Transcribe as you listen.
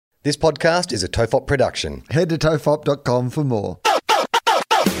This podcast is a Tofop production. Head to tofop.com for more.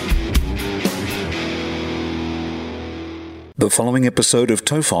 The following episode of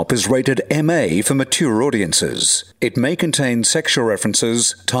Tofop is rated MA for mature audiences. It may contain sexual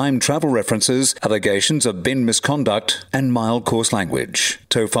references, time travel references, allegations of bin misconduct, and mild coarse language.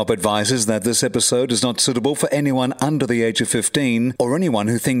 Tofop advises that this episode is not suitable for anyone under the age of 15 or anyone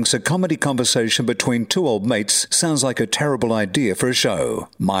who thinks a comedy conversation between two old mates sounds like a terrible idea for a show.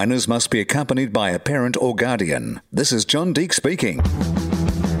 Minors must be accompanied by a parent or guardian. This is John Deek speaking.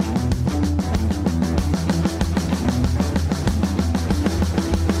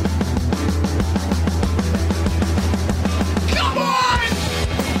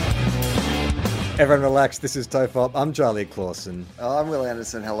 Everyone relax, this is Tofop. I'm Charlie Clausen. I'm Will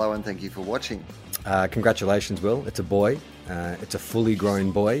Anderson. Hello and thank you for watching. Congratulations, Will. It's a boy. It's a fully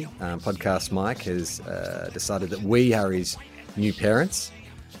grown boy. Podcast Mike has decided that we are his new parents.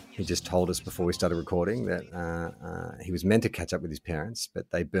 He just told us before we started recording that he was meant to catch up with his parents,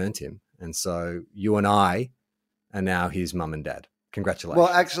 but they burnt him. And so you and I are now his mum and dad. Congratulations.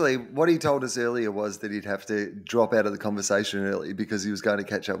 Well, actually, what he told us earlier was that he'd have to drop out of the conversation early because he was going to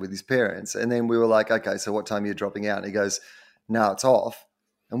catch up with his parents. And then we were like, okay, so what time are you dropping out? And he goes, no, it's off.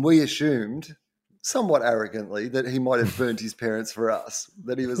 And we assumed, somewhat arrogantly, that he might have burnt his parents for us.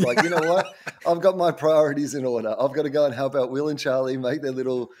 That he was like, you know what? I've got my priorities in order. I've got to go and help out Will and Charlie make their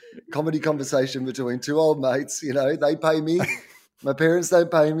little comedy conversation between two old mates. You know, they pay me. My parents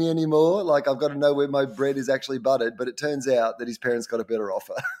don't pay me anymore. Like, I've got to know where my bread is actually buttered. But it turns out that his parents got a better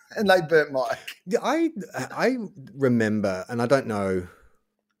offer and they burnt Mike. Yeah, I remember, and I don't know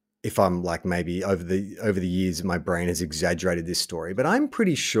if I'm like maybe over the years my brain has exaggerated this story, but I'm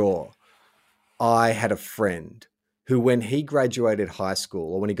pretty sure I had a friend who, when he graduated high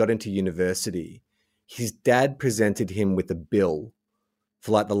school or when he got into university, his dad presented him with a bill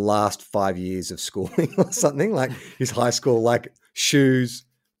for like the last 5 years of schooling or something, like his high school, like shoes,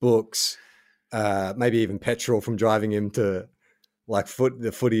 books, maybe even petrol from driving him to like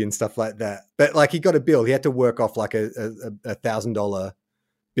the footy and stuff like that. But like he got a bill. He had to work off like a $1,000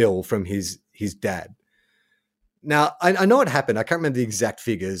 bill from his dad. Now, I know what happened. I can't remember the exact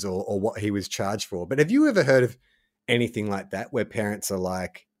figures or what he was charged for. But have you ever heard of anything like that where parents are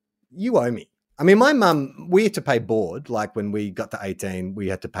like, you owe me? I mean, my mum, we had to pay board. Like when we got to 18, we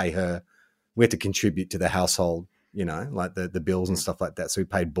had to pay her. We had to contribute to the household, you know, like the bills and stuff like that. So we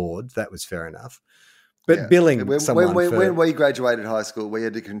paid board. That was fair enough. But yeah, billing someone when we graduated high school, we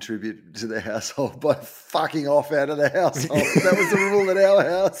had to contribute to the household by fucking off out of the household. That was the rule at our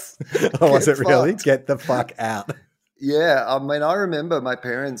house. Oh, was it really? Get the fuck out. Yeah. I mean, I remember my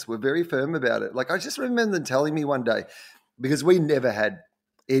parents were very firm about it. Like, I just remember them telling me one day, because we never had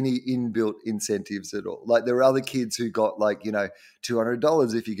any inbuilt incentives at all. Like, there were other kids who got like, you know,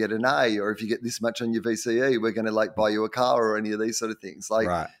 $200 if you get an A, or if you get this much on your VCE, we're going to like buy you a car, or any of these sort of things. Like,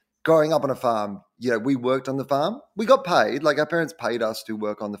 right. Growing up on a farm, you know, we worked on the farm. We got paid. Like, our parents paid us to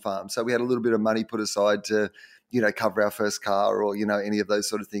work on the farm. So we had a little bit of money put aside to, you know, cover our first car, or, you know, any of those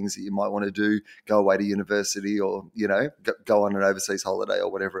sort of things that you might want to do, go away to university, or, you know, go on an overseas holiday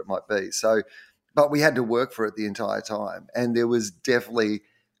or whatever it might be. So, but we had to work for it the entire time. And there was definitely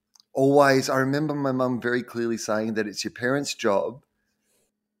always, I remember my mum very clearly saying that it's your parents' job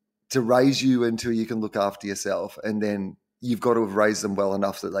to raise you until you can look after yourself. And then you've got to have raised them well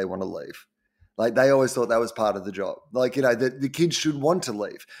enough that they want to leave. Like, they always thought that was part of the job. Like, you know, the kids should want to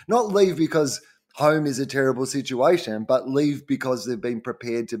leave. Not leave because home is a terrible situation, but leave because they've been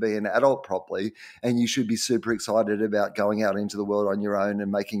prepared to be an adult properly, and you should be super excited about going out into the world on your own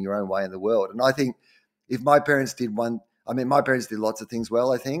and making your own way in the world. And I think if my parents did my parents did lots of things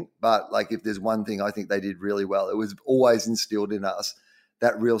well, I think, but like, if there's one thing I think they did really well, it was always instilled in us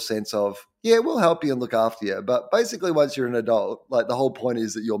that real sense of, yeah, we'll help you and look after you. But basically, once you're an adult, like, the whole point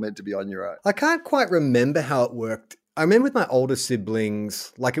is that you're meant to be on your own. I can't quite remember how it worked. I remember with my older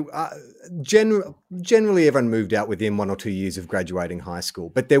siblings, like generally everyone moved out within 1 or 2 years of graduating high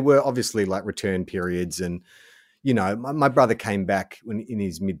school, but there were obviously like return periods. And, you know, my brother came back in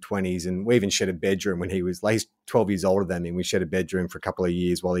his mid-20s, and we even shared a bedroom when he was like, he's 12 years older than me. We shared a bedroom for a couple of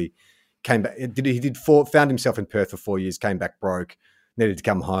years while he came back. Found himself in Perth for 4 years, came back broke, needed to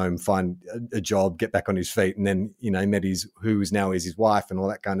come home, find a job, get back on his feet, and then, you know, met who now is his wife and all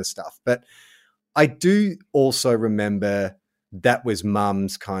that kind of stuff. But I do also remember that was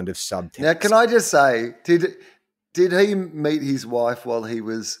mum's kind of subtext. Now, can I just say, did he meet his wife while he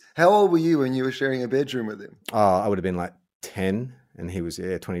was, how old were you when you were sharing a bedroom with him? Oh, I would have been like 10, and he was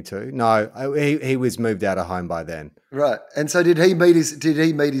 22. No, he was moved out of home by then. Right. And so did he meet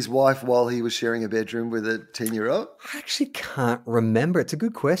his wife while he was sharing a bedroom with a 10-year-old? I actually can't remember. It's a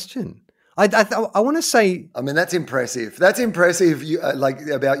good question. I want to say. I mean, that's impressive. That's impressive.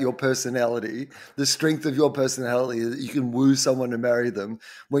 About your personality, the strength of your personality, that you can woo someone to marry them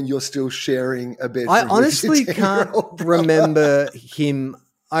when you're still sharing a bedroom. I honestly with your 10-year-old can't brother. remember him.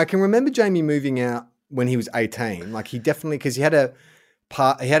 I can remember Jamie moving out when he was 18. Like he definitely, because he had a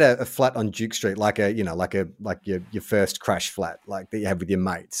flat on Duke Street, like your first crash flat, like that you have with your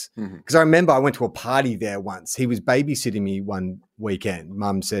mates. Because I remember I went to a party there once. He was babysitting me one weekend.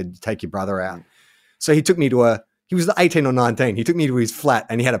 Mum said, "Take your brother out." So he took me to he was 18 or 19. He took me to his flat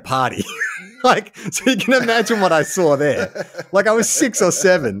and he had a party. So you can imagine what I saw there. Like I was 6 or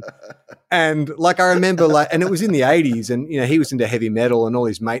 7. And like, I remember and it was in the 80s and, he was into heavy metal and all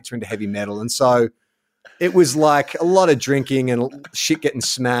his mates were into heavy metal. And so it was like a lot of drinking and shit getting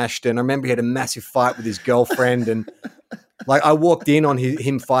smashed. And I remember he had a massive fight with his girlfriend. And like I walked in on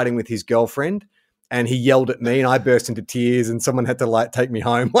him fighting with his girlfriend and he yelled at me and I burst into tears and someone had to take me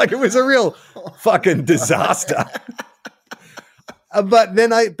home. Like it was a real fucking disaster.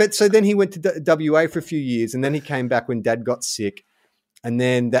 So then he went to WA for a few years and then he came back when Dad got sick. And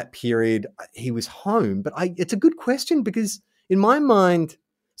then that period he was home. But it's a good question because in my mind,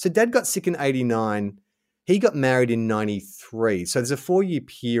 so Dad got sick in 89. He got married in 93. So there's a 4-year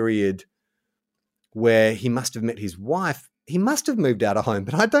period where he must have met his wife. He must have moved out of home,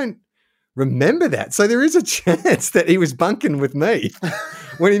 but I don't remember that. So there is a chance that he was bunking with me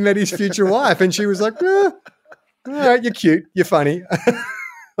when he met his future wife. And she was like, all right, you're cute. You're funny.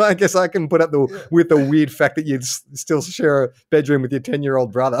 I guess I can put up with the weird fact that you'd still share a bedroom with your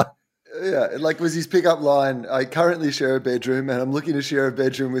 10-year-old brother. Yeah, was his pickup line, "I currently share a bedroom and I'm looking to share a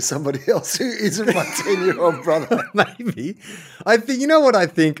bedroom with somebody else who isn't my 10-year-old brother." Maybe. I think, what I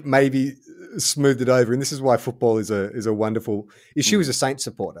think maybe smoothed it over, and this is why football is a wonderful, is she was a Saints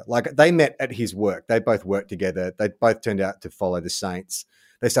supporter. Like they met at his work. They both worked together. They both turned out to follow the Saints.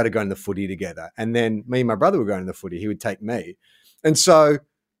 They started going to the footy together. And then me and my brother were going to the footy. He would take me. And so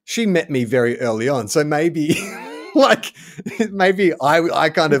she met me very early on. So maybe... maybe I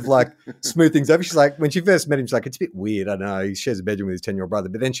kind of smooth things over. She's like, when she first met him, she's like, it's a bit weird. I know he shares a bedroom with his 10-year-old brother.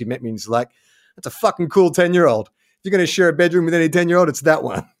 But then she met me and she's like, that's a fucking cool 10-year-old. If you're going to share a bedroom with any 10-year-old, it's that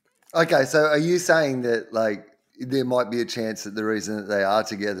one. Okay. So are you saying that there might be a chance that the reason that they are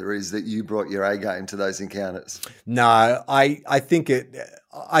together is that you brought your A game to those encounters? No, I think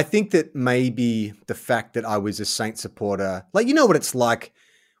that maybe the fact that I was a Saints supporter, what it's like,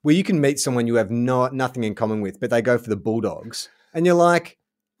 where you can meet someone you have nothing in common with, but they go for the Bulldogs, and you're like,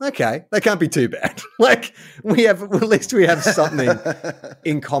 okay, they can't be too bad. At least we have something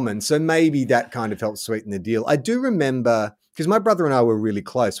in common. So maybe that kind of helped sweeten the deal. I do remember, because my brother and I were really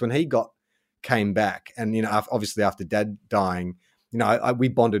close when he came back, and obviously after Dad dying, we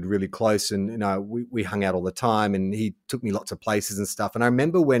bonded really close, and we hung out all the time, and he took me lots of places and stuff. And I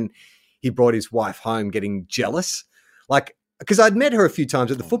remember when he brought his wife home, getting jealous, because I'd met her a few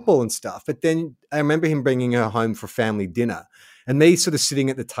times at the football and stuff, but then I remember him bringing her home for family dinner and me sort of sitting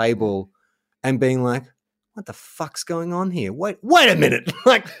at the table and being like, what the fuck's going on here? Wait a minute.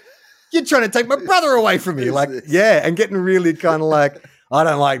 You're trying to take my brother away from me. Yeah. And getting really kind of I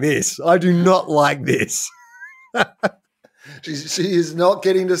don't like this. I do not like this. She is not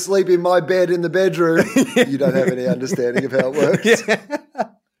getting to sleep in my bed in the bedroom. You don't have any understanding of how it works. Yeah.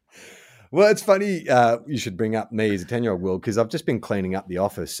 Well, it's funny you should bring up me as a 10-year-old, Will, because I've just been cleaning up the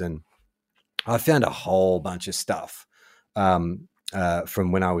office and I found a whole bunch of stuff from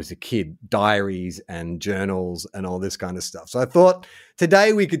when I was a kid, diaries and journals and all this kind of stuff. So I thought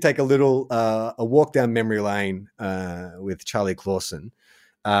today we could take a little a walk down memory lane with Charlie Clausen.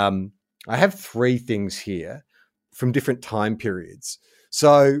 I have 3 things here from different time periods.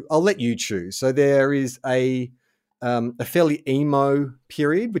 So I'll let you choose. So there is a fairly emo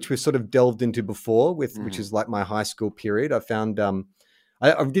period, which we've sort of delved into before, which is like my high school period. I found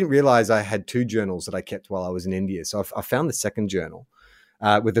I didn't realize I had 2 journals that I kept while I was in India. So I found the second journal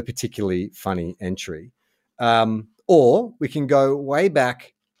with a particularly funny entry. Or we can go way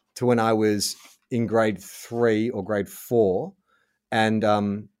back to when I was in grade 3 or grade 4,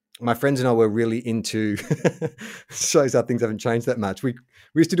 and my friends and I were really into. Shows how things haven't changed that much. We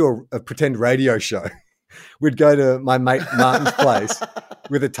used to do a pretend radio show. We'd go to my mate Martin's place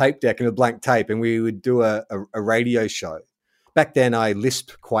with a tape deck and a blank tape, and we would do a radio show. Back then, I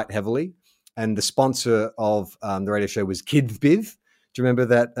lisped quite heavily, and the sponsor of the radio show was Kids Biz. Do you remember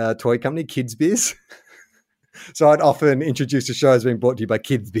that toy company, Kids Biz? So I'd often introduce the show as being brought to you by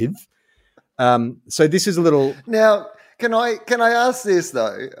Kids Biz. So this is a little... Now, Can I ask this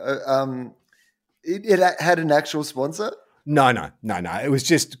though? It had an actual sponsor? No. It was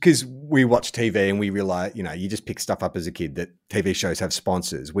just because we watch TV and we realize, you just pick stuff up as a kid that TV shows have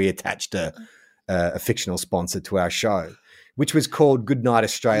sponsors. We attached a fictional sponsor to our show, which was called Goodnight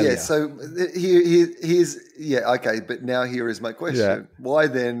Australia. Yeah. So here's okay. But now here is my question: Yeah. Why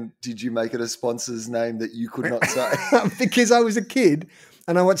then did you make it a sponsor's name that you could not say? Because I was a kid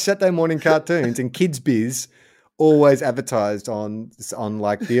and I watched Saturday morning cartoons, and Kids Biz always advertised on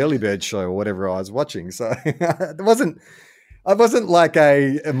like the Early Bird show or whatever I was watching. So I wasn't like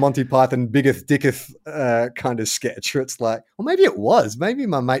a Monty Python Biggeth Dicketh kind of sketch where it's like, well, maybe it was. Maybe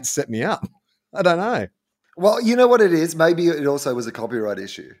my mate set me up. I don't know. Well, you know what it is? Maybe it also was a copyright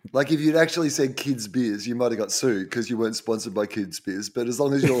issue. Like if you'd actually said Kids Biz, you might have got sued because you weren't sponsored by Kids Biz. But as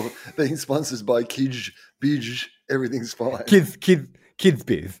long as you're being sponsored by Kids Biz, everything's fine. Kids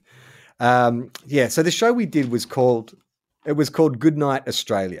Biz. So the show we did was called Goodnight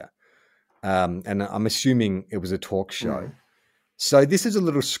Australia. And I'm assuming it was a talk show. So this is a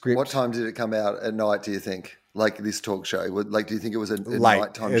little script. What time did it come out at night, do you think? Like this talk show? Like, do you think it was a late.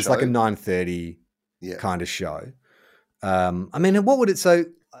 nighttime show? It's like a 9:30 kind of show. I mean, what would it? So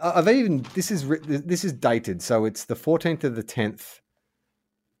this is dated. So it's the 14th of the 10th,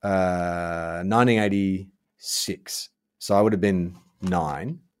 1986. So I would have been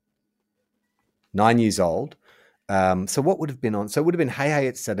 9 years old. So what would have been on? So it would have been Hey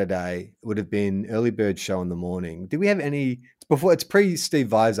It's Saturday. It would have been Early Bird Show in the morning. Did we have any before? It's pre Steve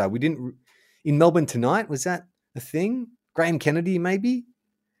Visor. We didn't in Melbourne Tonight. Was that a thing? Graham Kennedy, maybe.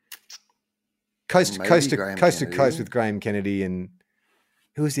 Coast to coast with Graham Kennedy, and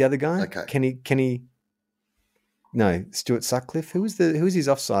who was the other guy? Okay. Kenny. No, Stuart Sutcliffe. Who was his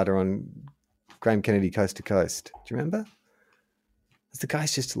offsider on Graham Kennedy Coast to Coast? Do you remember? The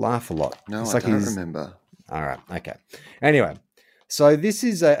guys just laugh a lot. No, it's I don't remember. All right. Okay. Anyway, so this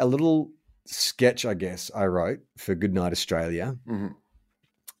is a little sketch, I guess, I wrote for Goodnight Australia. Mm-hmm.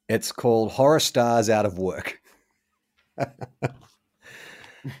 It's called Horror Stars Out of Work.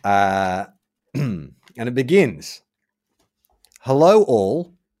 And it begins. Hello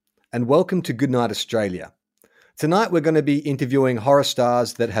all, and welcome to Goodnight Australia. Tonight we're going to be interviewing horror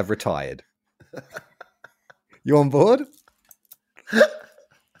stars that have retired. You on board?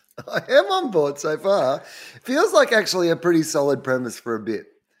 I am on board so far. Feels like actually a pretty solid premise for a bit.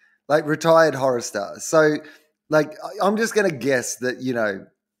 Like retired horror stars. So like I'm just going to guess that,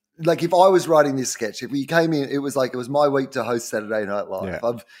 like if I was writing this sketch, if we came in, it was my week to host Saturday Night Live.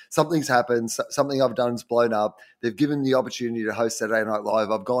 Yeah. Something's happened, something I've done's blown up. They've given me the opportunity to host Saturday Night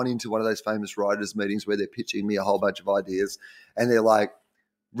Live. I've gone into one of those famous writers' meetings where they're pitching me a whole bunch of ideas and they're like,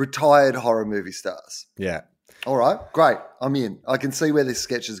 retired horror movie stars. Yeah. All right, great. I'm in. I can see where this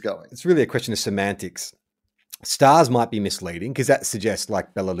sketch is going. It's really a question of semantics. Stars might be misleading because that suggests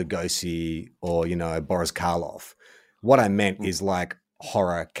like Bela Lugosi or, Boris Karloff. What I meant is like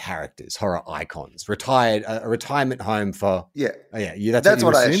horror characters, horror icons, a retirement home for... Yeah. Oh, yeah. That's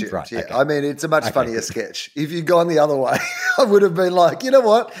what I assumed? assumed. Right. Yeah. Okay. I mean, it's a much funnier sketch. If you'd gone the other way, I would have been like, you know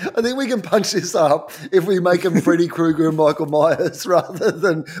what? I think we can punch this up if we make him Freddy Krueger and Michael Myers rather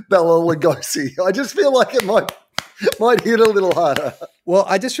than Bela Lugosi. I just feel like it might hit a little harder. Well,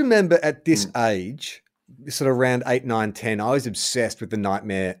 I just remember at this age, sort of around 8, 9, 10, I was obsessed with the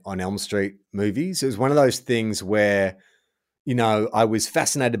Nightmare on Elm Street movies. It was one of those things where, I was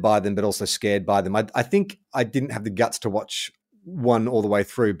fascinated by them, but also scared by them. I think I didn't have the guts to watch one all the way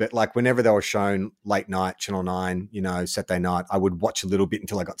through, but like whenever they were shown late night, Channel 9, Saturday night, I would watch a little bit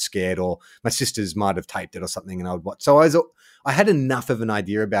until I got scared, or my sisters might have taped it or something and I would watch. So I had enough of an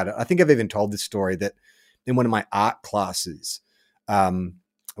idea about it. I think I've even told this story that in one of my art classes,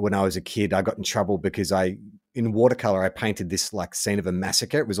 when I was a kid, I got in trouble because in watercolor, I painted this like scene of a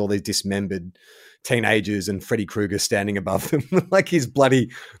massacre. It was all these dismembered teenagers and Freddy Krueger standing above them, like his bloody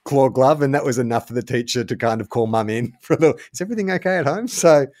claw glove. And that was enough for the teacher to kind of call mum in for is everything okay at home?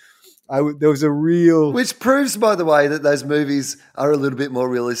 So there was a real... Which proves, by the way, that those movies are a little bit more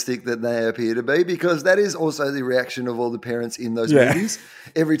realistic than they appear to be, because that is also the reaction of all the parents in those movies.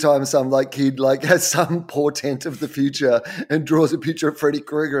 Every time some kid has some portent of the future and draws a picture of Freddy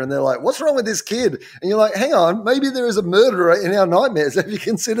Krueger and they're like, what's wrong with this kid? And you're like, hang on, maybe there is a murderer in our nightmares. Have you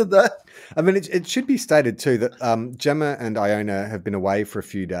considered that? I mean, it should be stated too that Gemma and Iona have been away for a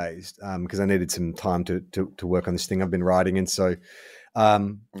few days because I needed some time to work on this thing I've been writing. And so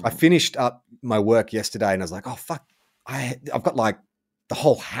I finished up my work yesterday and I was like, oh, fuck, I've got like the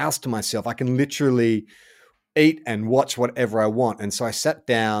whole house to myself. I can literally eat and watch whatever I want. And so I sat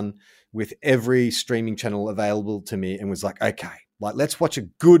down with every streaming channel available to me and was like, okay, let's watch a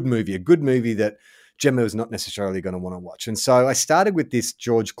good movie that Gemma was not necessarily going to want to watch. And so I started with this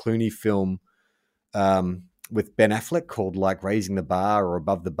George Clooney film with Ben Affleck called like Raising the Bar or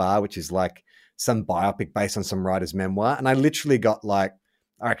Above the Bar, which is like some biopic based on some writer's memoir. And I literally got like,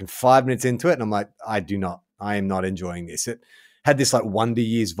 I reckon 5 minutes into it. And I'm like, I am not enjoying this. It had this like Wonder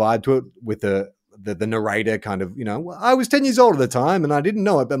Years vibe to it with the narrator kind of, I was 10 years old at the time and I didn't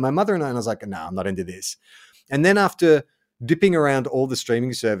know it, but my mother and I was like, no, I'm not into this. And then after dipping around all the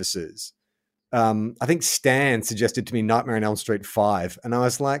streaming services, I think Stan suggested to me Nightmare on Elm Street 5. And I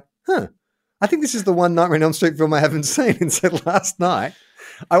was like, I think this is the one Nightmare on Elm Street film I haven't seen. And so last night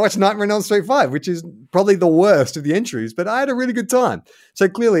I watched Nightmare on Elm Street 5, which is probably the worst of the entries, but I had a really good time. So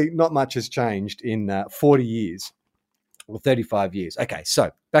clearly not much has changed in 40 years or 35 years. Okay,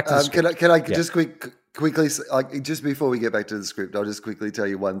 so back to the script. Can I just quickly, just before we get back to the script, I'll just quickly tell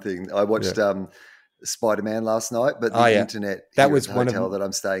you one thing. I watched Spider-Man last night, but the internet that was one hotel that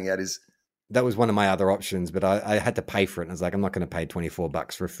I'm staying at is... That was one of my other options, but I had to pay for it. And I was like, I'm not going to pay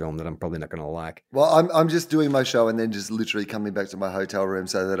 $24 for a film that I'm probably not going to like. Well, I'm just doing my show and then just literally coming back to my hotel room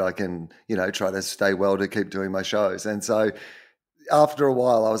so that I can, try to stay well to keep doing my shows. And so after a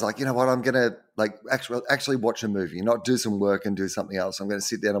while, I was like, you know what, I'm going to like actually watch a movie, not do some work and do something else. I'm going to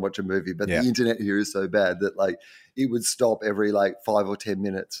sit down and watch a movie. But the internet here is so bad that like it would stop every like 5 or 10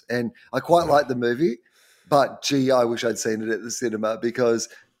 minutes. And I quite like the movie, but gee, I wish I'd seen it at the cinema because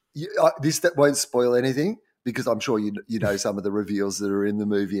that won't spoil anything because I'm sure you know some of the reveals that are in the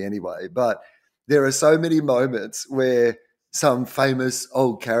movie anyway. But there are so many moments where some famous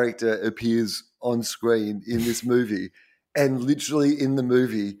old character appears on screen in this movie, and literally in the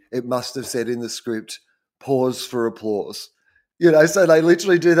movie, it must have said in the script, "Pause for applause." So they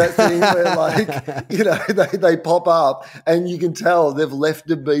literally do that thing where like, they pop up and you can tell they've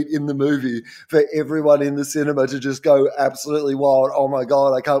left a beat in the movie for everyone in the cinema to just go absolutely wild. Oh my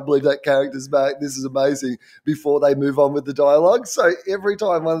God, I can't believe that character's back. This is amazing before they move on with the dialogue. So every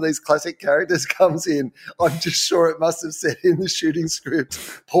time one of these classic characters comes in, I'm just sure it must have said in the shooting script,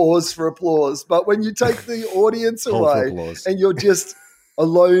 "Pause for applause." But when you take the audience away and you're just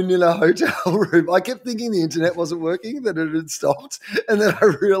alone in a hotel room, I kept thinking the internet wasn't working, that it had stopped. And then I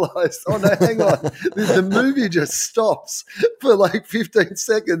realized, oh no, hang on. The movie just stops for like 15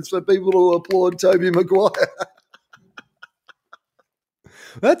 seconds for people to applaud Tobey Maguire.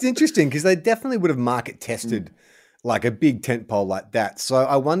 That's interesting because they definitely would have market tested like a big tentpole like that. So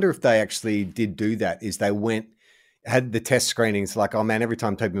I wonder if they actually did do that, is they had the test screenings like, oh man, every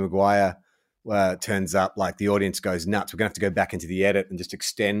time Tobey Maguire turns up, like the audience goes nuts. We're going to have to go back into the edit and just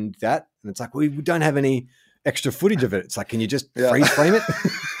extend that. And it's like, we don't have any extra footage of it. It's like, can you just freeze frame it?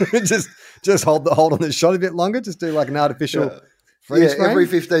 just hold on the shot a bit longer. Just do like an artificial freeze frame. Every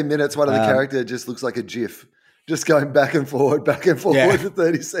 15 minutes, one of the character just looks like a GIF, just going back and forward for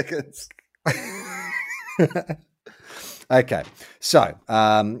 30 seconds. Okay, so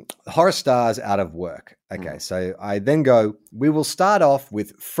horror stars out of work. Okay, so I then go, we will start off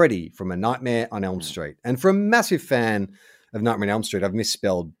with Freddy from A Nightmare on Elm Street. And for a massive fan of Nightmare on Elm Street, I've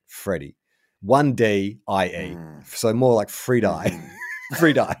misspelled Freddy. 1D-I-E. So more like Free-Die.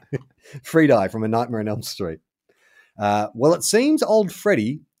 Free-Die. Free-Die from A Nightmare on Elm Street. Well, it seems old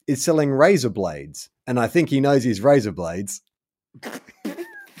Freddy is selling razor blades, and I think he knows his razor blades.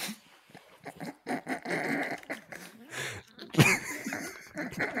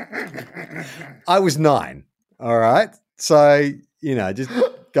 I was 9, all right? So, just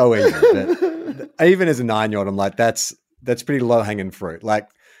go easy. But even as a 9-year-old, I'm like, that's pretty low-hanging fruit. Like,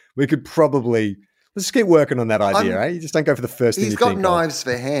 we could probably... Let's just keep working on that idea, right? You just don't go for the first thing you think of. He's got knives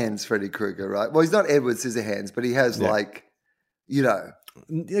for hands, Freddy Krueger, right? Well, he's not Edward Scissorhands, but he has a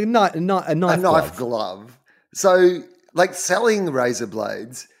knife glove. So, like, selling razor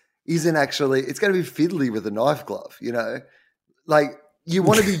blades isn't actually... It's going to be fiddly with a knife glove, Like... You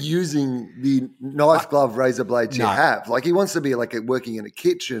want to be using the knife glove razor blades you have. Like he wants to be like working in a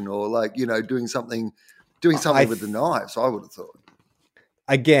kitchen or like, doing something with the knives, I would have thought.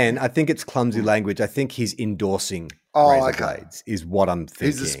 Again, I think it's clumsy language. I think he's endorsing razor blades is what I'm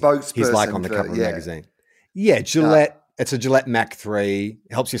thinking. He's a spokesperson. He's like on the cover of the magazine. Yeah, Gillette. It's a Gillette Mac 3.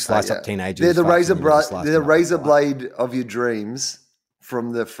 It helps you slice up teenagers. They're the razor blade of your dreams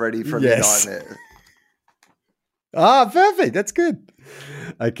from the Freddy from your nightmare. Ah, perfect. That's good.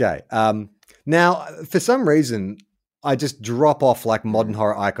 Okay. Now, for some reason, I just drop off like modern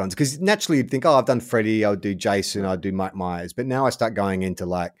horror icons because naturally you'd think, I've done Freddy, I'll do Jason, I'll do Mike Myers. But now I start going into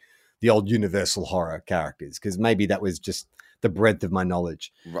like the old Universal horror characters because maybe that was just the breadth of my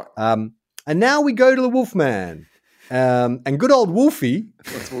knowledge. Right. And now we go to the Wolfman. And good old Wolfie.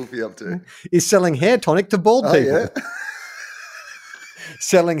 What's Wolfie up to? Is selling hair tonic to bald people. Yeah?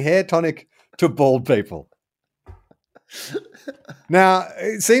 Selling hair tonic to bald people. Now,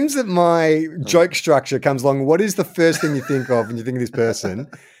 it seems that my joke structure comes along. What is the first thing you think of when you think of this person?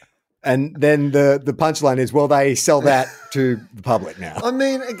 And then the punchline is, well, they sell that to the public now. I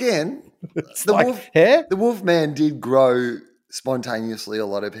mean, again, hair? The Wolfman did grow spontaneously a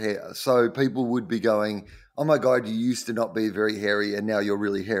lot of hair. So people would be going, oh my God, you used to not be very hairy and now you're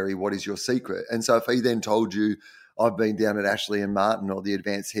really hairy. What is your secret? And so if he then told you, I've been down at Ashley and Martin or the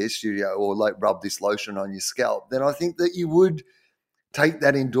Advanced Hair Studio or like rub this lotion on your scalp, then I think that you would take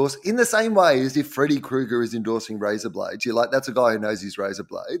that endorsement in the same way as if Freddy Krueger is endorsing razor blades. You're like, that's a guy who knows his razor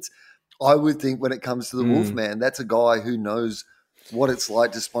blades. I would think when it comes to the Wolfman, that's a guy who knows what it's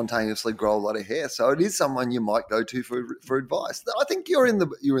like to spontaneously grow a lot of hair. So it is someone you might go to for advice. I think you're in the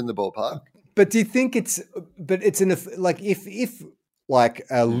ballpark. But do you think it's like if like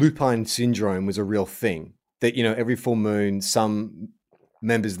a lupine syndrome was a real thing, that, you know, every full moon some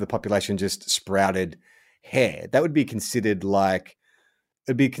members of the population just sprouted hair, that would be considered like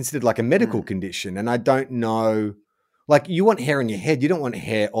a medical condition. And I don't know, like, you want hair on your head, you don't want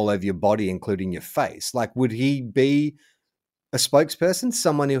hair all over your body, including your face. Like, would he be a spokesperson,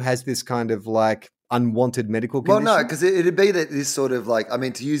 someone who has this kind of like unwanted medical condition? Well, no, because it'd be that this sort of like, I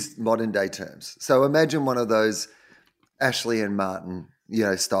mean, to use modern day terms. So imagine one of those Ashley and Martin, you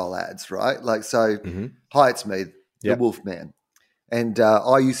know, style ads, right? Like, so, hi, it's me, the Wolfman. And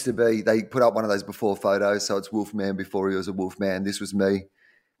I used to be, they put up one of those before photos. So it's Wolfman before he was a Wolfman. This was me,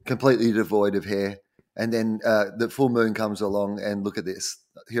 completely devoid of hair. And then the full moon comes along and look at this.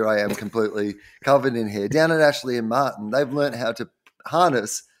 Here I am completely covered in hair. Down at Ashley and Martin, they've learned how to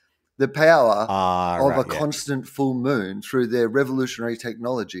harness the power of a constant full moon through their revolutionary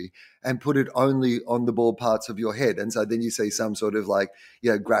technology and put it only on the bald parts of your head. And so then you see some sort of like,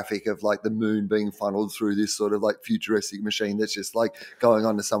 you know, graphic of like the moon being funneled through this sort of like futuristic machine that's just like going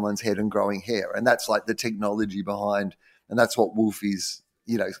onto someone's head and growing hair. And that's like the technology behind, and that's what Wolf is,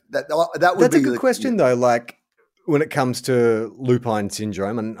 you know, that would That's be a good question though. Like, when it comes to lupine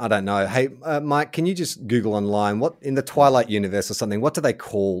syndrome, and I don't know, hey, Mike, can you just Google online what in the Twilight universe or something, what do they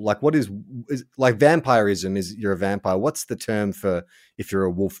call, like, what is like vampirism is you're a vampire. What's the term for if you're a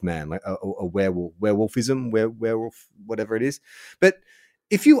wolf man, like a werewolf, werewolf, whatever it is. But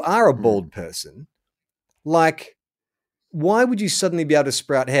if you are a bald person, like, why would you suddenly be able to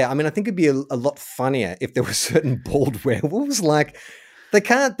sprout hair? I mean, I think it'd be a lot funnier if there were certain bald werewolves. Like, they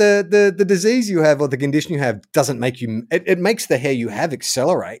can't, the disease you have or the condition you have doesn't make you, it makes the hair you have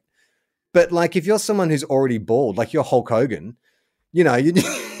accelerate. But like, if you're someone who's already bald, like you're Hulk Hogan, you know, you're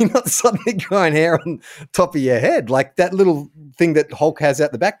not suddenly growing hair on top of your head. Like that little thing that Hulk has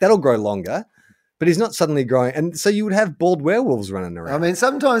out the back, that'll grow longer, but he's not suddenly growing. And so you would have bald werewolves running around. I mean,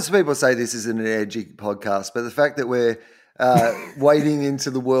 sometimes people say this isn't an edgy podcast, but the fact that we're wading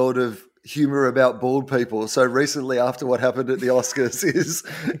into the world of humor about bald people so recently after what happened at the Oscars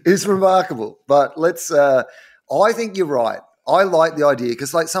is remarkable. But I think you're right. I like the idea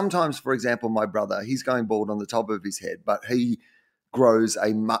because, like, sometimes, for example, my brother, he's going bald on the top of his head, but he grows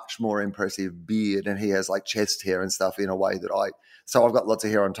a much more impressive beard and he has like chest hair and stuff in a way that so I've got lots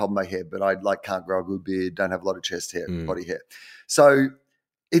of hair on top of my head, but I like can't grow a good beard, don't have a lot of chest hair, body hair. So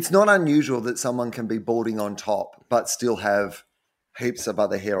it's not unusual that someone can be balding on top but still have heaps of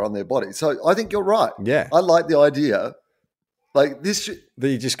other hair on their body. So I think you're right. Yeah. I like the idea. Like this that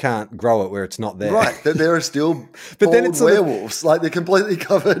you just can't grow it where it's not there. Right. That there are still but bald then it's werewolves. Like they're completely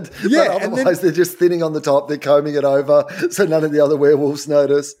covered. Yeah. But otherwise they're just thinning on the top. They're combing it over so none of the other werewolves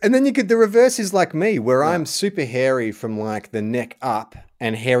notice. And then the reverse is like me, where I'm super hairy from like the neck up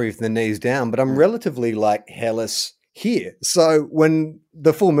and hairy from the knees down, but I'm relatively like hairless here. So when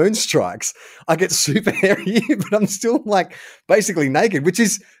the full moon strikes, I get super hairy, but I'm still like basically naked, which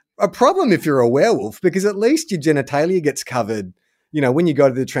is a problem if you're a werewolf, because at least your genitalia gets covered. You know, when you go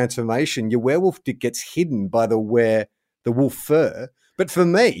to the transformation, your werewolf dick gets hidden by the wolf fur. But for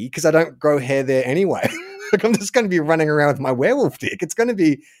me, because I don't grow hair there anyway, like I'm just going to be running around with my werewolf dick. It's going to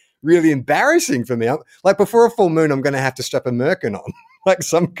be really embarrassing for me. Like before a full moon, I'm going to have to strap a merkin on. Like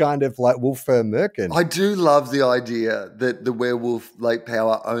some kind of like wolf fur merkin. I do love the idea that the werewolf like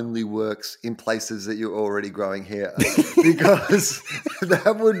power only works in places that you're already growing hair, because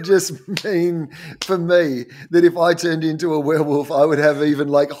that would just mean for me that if I turned into a werewolf, I would have even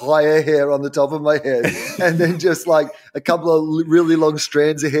like higher hair on the top of my head and then just like a couple of really long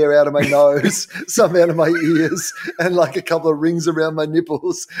strands of hair out of my nose, some out of my ears, and like a couple of rings around my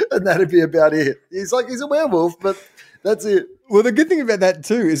nipples, and that'd be about it. He's a werewolf, but that's it. Well, the good thing about that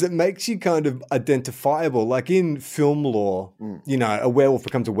too is it makes you kind of identifiable. Like in film lore, you know, a werewolf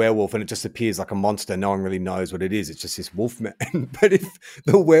becomes a werewolf and it just appears like a monster. No one really knows what it is. It's just this wolf man. But if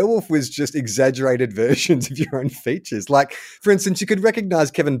the werewolf was just exaggerated versions of your own features. Like, for instance, you could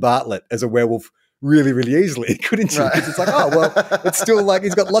recognize Kevin Bartlett as a werewolf really, really easily, couldn't you? Because it's like, oh, well, it's still like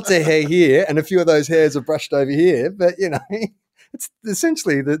he's got lots of hair here and a few of those hairs are brushed over here. But, it's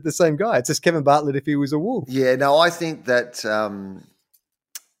essentially the same guy. It's just Kevin Bartlett if he was a wolf. Yeah, no, I think that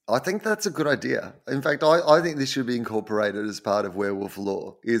I think that's a good idea. In fact, I think this should be incorporated as part of werewolf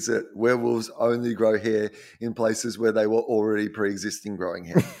law, is that werewolves only grow hair in places where they were already pre-existing growing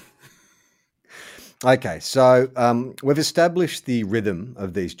hair. Okay, so we've established the rhythm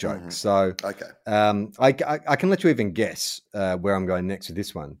of these jokes. So Okay. I can let you even guess where I'm going next with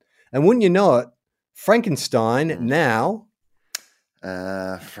this one. And wouldn't you know it, Frankenstein now...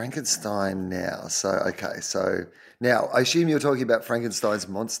 Frankenstein now. So now I assume you're talking about Frankenstein's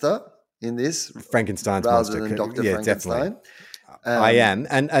monster in this, Frankenstein's rather monster. than Dr. Yeah, Frankenstein. definitely. I am,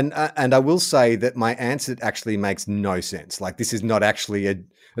 and I will say that my answer actually makes no sense. Like, this is not actually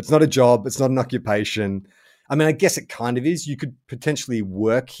it's not a job, it's not an occupation. I mean, I guess it kind of is. You could potentially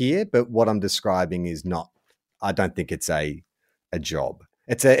work here, but what I'm describing is not. I don't think it's a job.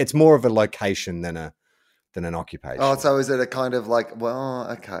 It's more of a location than an occupation. Oh, so is it a kind of like, well,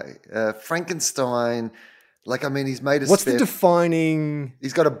 okay, Frankenstein? Like, I mean, he's made a. What's the defining?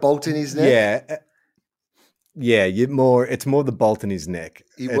 He's got a bolt in his neck. Yeah. It's more the bolt in his neck.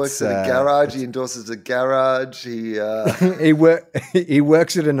 He works at a garage. He endorses a garage. He he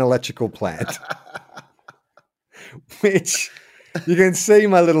works at an electrical plant, which you can see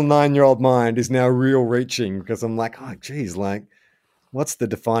my little 9-year-old mind is now real reaching, because I'm like, oh, geez, like, what's the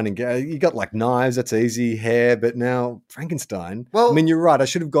defining? You got like knives, that's easy, hair, but now Frankenstein. Well, I mean, you're right. I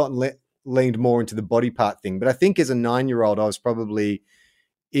should have gotten leaned more into the body part thing, but I think as a 9-year-old, I was probably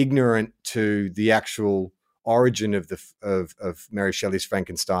ignorant to the actual origin of Mary Shelley's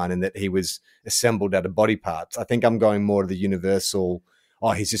Frankenstein, and that he was assembled out of body parts. I think I'm going more to the universal.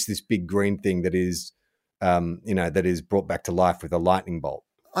 Oh, he's just this big green thing that is, that is brought back to life with a lightning bolt.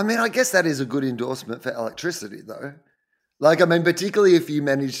 I mean, I guess that is a good endorsement for electricity, though. Like, I mean, particularly if you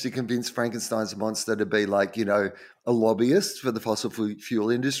manage to convince Frankenstein's monster to be like, a lobbyist for the fossil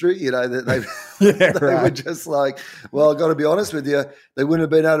fuel industry, that they were just like, well, I've got to be honest with you, they wouldn't have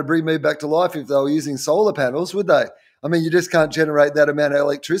been able to bring me back to life if they were using solar panels, would they? I mean, you just can't generate that amount of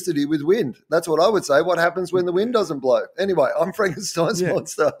electricity with wind. That's what I would say. What happens when the wind doesn't blow? Anyway, I'm Frankenstein's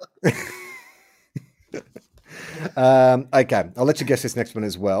monster. Okay, I'll let you guess this next one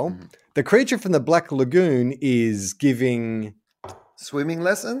as well. The creature from the Black Lagoon is giving... Swimming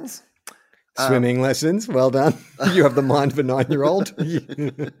lessons? Swimming lessons. Well done. You have the mind of a 9-year-old.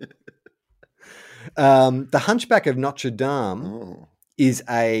 The Hunchback of Notre Dame is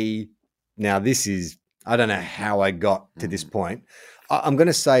a... Now, this is... I don't know how I got to this point. I'm going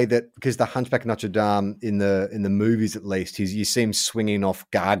to say that because the Hunchback of Notre Dame in the movies, at least, you see him swinging off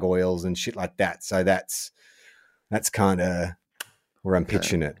gargoyles and shit like that. So that's kind of where I'm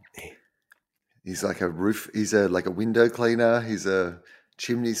pitching it. He's like a roof. He's like a window cleaner. He's a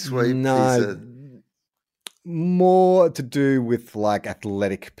chimney sweep. No, more to do with like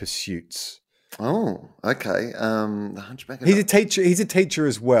athletic pursuits. Oh, okay. The Hunchback. He's a teacher. He's a teacher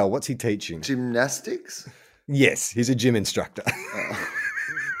as well. What's he teaching? Gymnastics. Yes, he's a gym instructor. Oh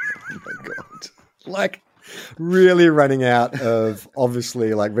my God! Like, really running out of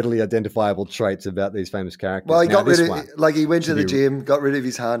obviously like readily identifiable traits about these famous characters. Well, he got rid of, like, he went to the gym, got rid of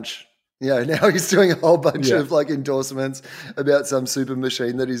his hunch. Now he's doing a whole bunch of like endorsements about some super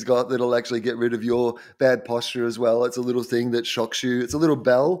machine that he's got that'll actually get rid of your bad posture as well. It's a little thing that shocks you. It's a little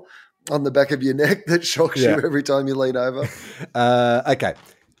bell on the back of your neck that shocks you every time you lean over. Okay.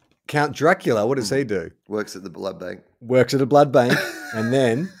 Count Dracula, what does he do? Works at the blood bank. Works at a blood bank, and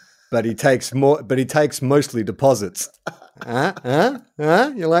then, but he takes mostly deposits. You like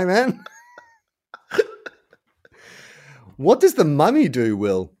that? What does the mummy do,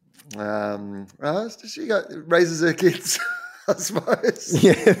 Will? She raises her kids, I suppose.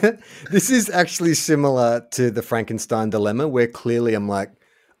 Yeah, this is actually similar to the Frankenstein dilemma, where clearly I'm like,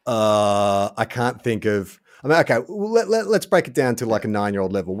 I can't think of. I mean, okay, let's break it down to like a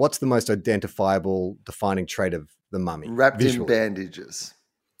 9-year-old level. What's the most identifiable, defining trait of the mummy? Wrapped in bandages.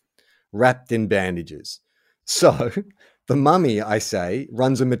 Wrapped in bandages. So the mummy, I say,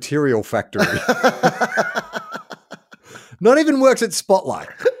 runs a material factory. Not even works at Spotlight.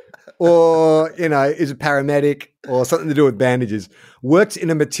 Or, is a paramedic or something to do with bandages, works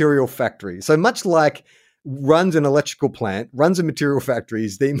in a material factory. So much like runs an electrical plant, runs a material factory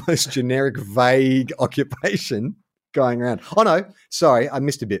is the most generic, vague occupation going around. Oh, no, sorry, I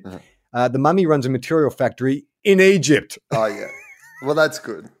missed a bit. The mummy runs a material factory in Egypt. Oh, yeah. Well, that's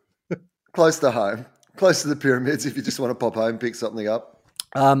good. Close to home. Close to the pyramids if you just want to pop home, pick something up.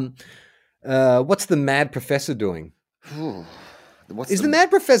 What's the Mad Professor doing? Is the Mad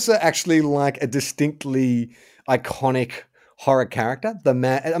Professor actually like a distinctly iconic horror character?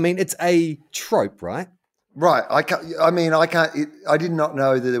 It's a trope, right? Right. I did not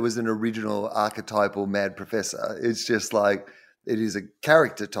know that there was an original archetypal Mad Professor. It's just like it is a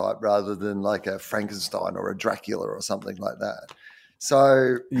character type rather than like a Frankenstein or a Dracula or something like that.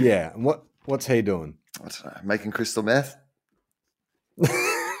 So yeah, what's he doing? I don't know, making crystal meth. It's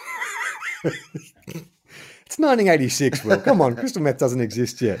 1986, Will. Come on, crystal meth doesn't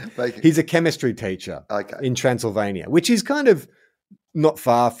exist yet. He's a chemistry teacher in Transylvania, which is kind of not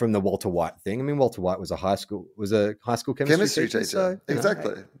far from the Walter White thing. I mean, Walter White was a high school chemistry teacher. So,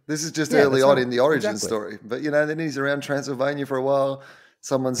 exactly. This is just early on in the origin story. But, then he's around Transylvania for a while.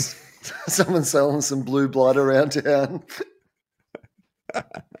 Someone's selling some blue blood around town.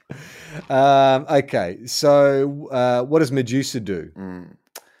 Okay, so what does Medusa do?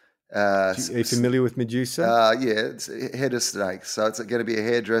 Are you familiar with Medusa? Yeah, it's a head of snakes. So it's going to be a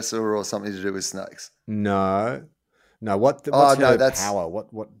hairdresser or something to do with snakes. No. What's her power?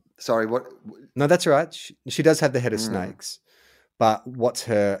 What? Sorry, what? No, that's right. She does have the head of snakes, but what's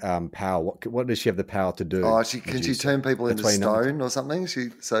her power? What does she have the power to do? Oh, can she turn people into stone or something? She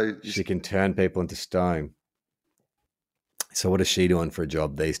can turn people into stone. So what is she doing for a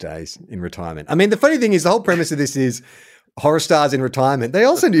job these days in retirement? I mean, the funny thing is the whole premise of this is horror stars in retirement. They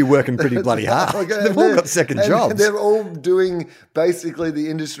all seem to be working pretty bloody hard. They've all got second jobs. They're all doing basically the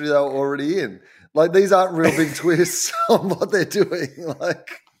industry they were already in. Like, these aren't real big twists on what they're doing.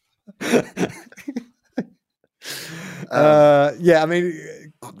 Like,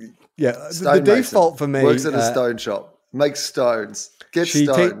 the default for me works at a stone shop, makes stones, gets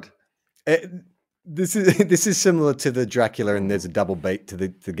stoned. This is similar to the Dracula, and there's a double beat to the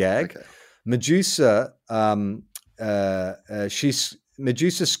gag. Okay. Medusa,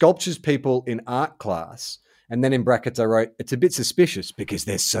 Medusa sculptures people in art class, and then in brackets I wrote, it's a bit suspicious because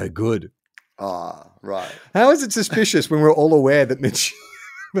they're so good. Ah, right. How is it suspicious when we're all aware that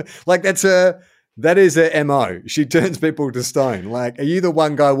that is her MO? She turns people to stone. Like, are you the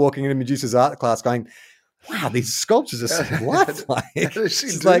one guy walking into Medusa's art class going, wow, these sculptures are so lifelike?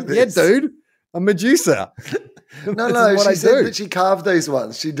 She's like, this? Yeah, dude, I'm Medusa. No, she said that she carved these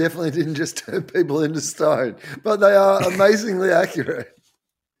ones. She definitely didn't just turn people into stone, but they are amazingly accurate.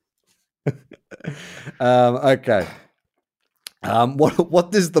 Okay.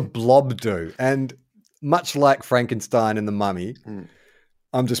 What does the Blob do? And much like Frankenstein and the Mummy,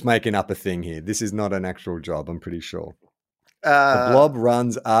 I'm just making up a thing here. This is not an actual job, I'm pretty sure. The Blob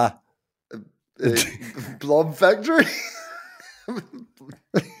runs a blob factory?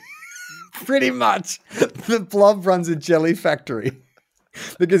 Pretty much. The Blob runs a jelly factory.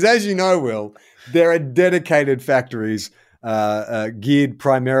 Because as you know, Will, there are dedicated factories geared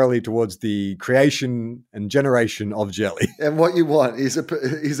primarily towards the creation and generation of jelly. And what you want is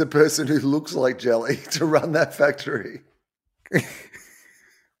a person who looks like jelly to run that factory.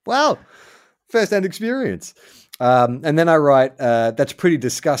 Wow. First-hand experience. And then I write, that's pretty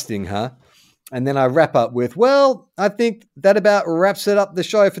disgusting, huh? And then I wrap up with, well, I think that about wraps it up the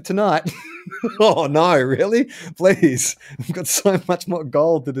show for tonight. Oh, no, really? Please. I've got so much more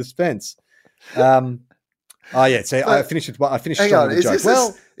gold to dispense. Oh yeah, so I finished with the joke.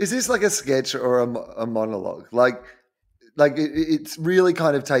 Is this like a sketch or a monologue? Like it's really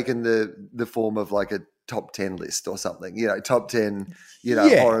kind of taken the form of like a top 10 list or something. Top 10,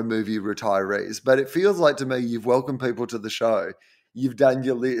 horror movie retirees. But it feels like to me you've welcomed people to the show, you've done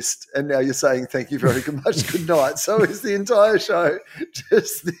your list, and now you're saying thank you very much, good night. So is the entire show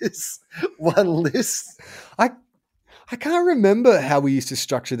just this one list? I can't remember how we used to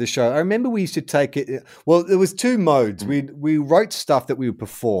structure the show. I remember we used to take it. Well, there was two modes. We wrote stuff that we would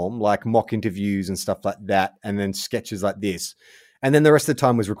perform, like mock interviews and stuff like that, and then sketches like this. And then the rest of the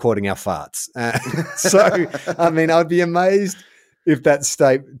time was recording our farts. So, I mean, I'd be amazed if that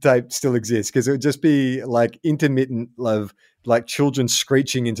tape still exists, because it would just be like intermittent of like children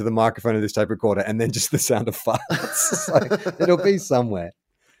screeching into the microphone of this tape recorder, and then just the sound of farts. So it'll be somewhere.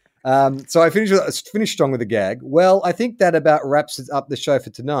 So I finished strong with a gag. Well, I think that about wraps up the show for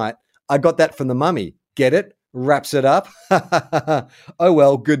tonight. I got that from the Mummy. Get it? Wraps it up. Oh,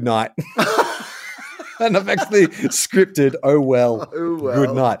 well, good night. And I've actually scripted, oh, well,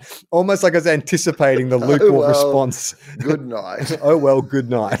 good night. Almost like I was anticipating the lukewarm response. Good night. Oh, well,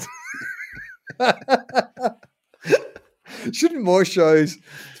 good night. Shouldn't more shows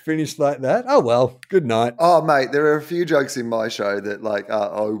finish like that? Oh, well, good night. Oh, mate, there are a few jokes in my show that like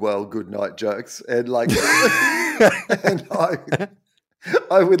are, oh, well, good night jokes. And like,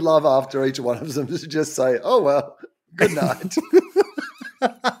 I would love after each one of them to just say, "Oh well, good night."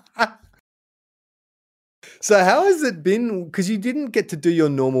 So how has it been? Because you didn't get to do your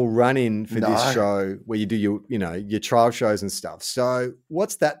normal run-in for No. this show where you do your trial shows and stuff. So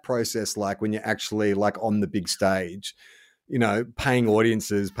what's that process like when you're actually like on the big stage, paying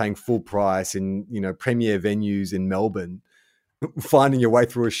audiences, paying full price in, premier venues in Melbourne, finding your way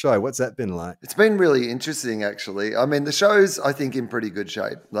through a show? What's that been like? It's been really interesting, actually. I mean, the show's, I think, in pretty good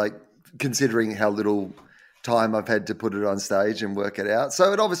shape, like considering how little time I've had to put it on stage and work it out.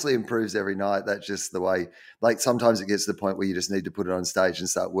 So it obviously improves every night. That's just the way, like sometimes it gets to the point where you just need to put it on stage and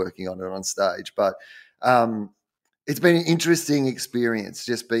start working on it on stage. But it's been an interesting experience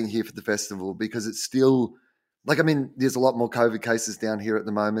just being here for the festival because it's still, there's a lot more COVID cases down here at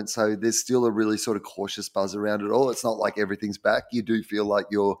the moment. So there's still a really sort of cautious buzz around it all. It's not like everything's back. You do feel like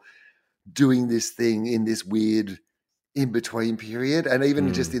you're doing this thing in this weird in-between period. And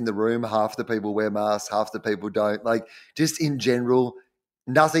even just in the room, half the people wear masks, half the people don't. Like just in general,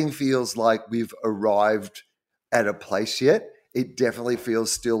 nothing feels like we've arrived at a place yet. It definitely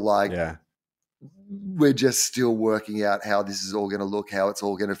feels still like we're just still working out how this is all going to look, how it's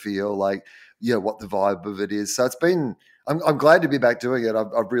all going to feel, like, what the vibe of it is. So it's been, I'm glad to be back doing it.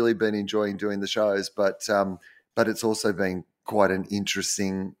 I've really been enjoying doing the shows, but it's also been quite an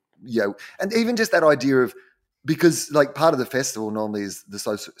interesting, and even just that idea of, because like part of the festival normally is the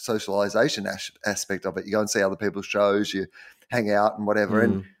socialization aspect of it. You go and see other people's shows, you hang out and whatever.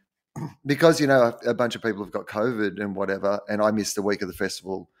 And because, a bunch of people have got COVID and whatever, and I missed a week of the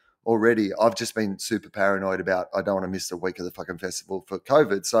festival already, I've just been super paranoid about, I don't want to miss a week of the fucking festival for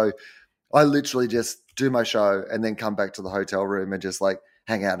COVID. So I literally just do my show and then come back to the hotel room and just like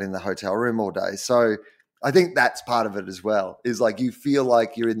hang out in the hotel room all day. So I think that's part of it as well, is like you feel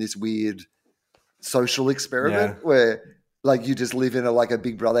like you're in this weird social experiment where like you just live in a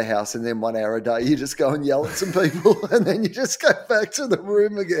Big Brother house and then 1 hour a day you just go and yell at some people and then you just go back to the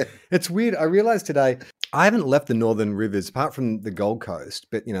room again. It's weird. I realized today I haven't left the Northern Rivers apart from the Gold Coast,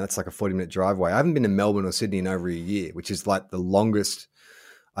 but it's like a 40-minute drive away. I haven't been to Melbourne or Sydney in over a year, which is like the longest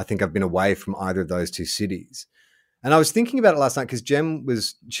I think I've been away from either of those two cities. And I was thinking about it last night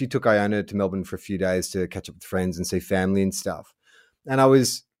because she took Iona to Melbourne for a few days to catch up with friends and see family and stuff. And I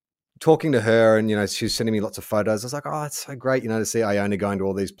was talking to her and, she was sending me lots of photos. I was like, oh, it's so great, to see Iona going to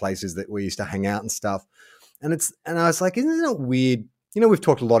all these places that we used to hang out and stuff. And I was like, isn't it weird? We've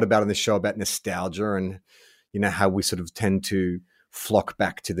talked a lot about on this show about nostalgia and, how we sort of tend to flock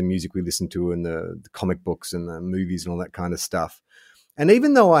back to the music we listen to and the comic books and the movies and all that kind of stuff. And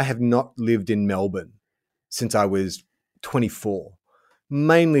even though I have not lived in Melbourne since I was 24,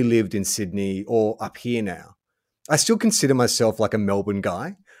 mainly lived in Sydney or up here now, I still consider myself like a Melbourne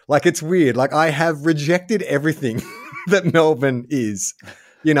guy. Like it's weird. Like I have rejected everything that Melbourne is.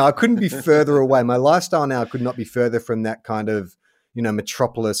 I couldn't be further away. My lifestyle now could not be further from that kind of,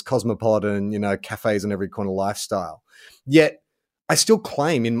 metropolis, cosmopolitan, cafes on every corner lifestyle. Yet I still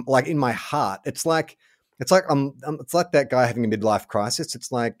claim in my heart, it's like that guy having a midlife crisis.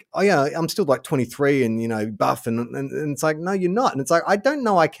 It's like, oh yeah, I'm still like 23 and, buff. And it's like, no, you're not. And it's like, I don't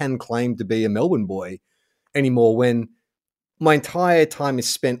know I can claim to be a Melbourne boy anymore when my entire time is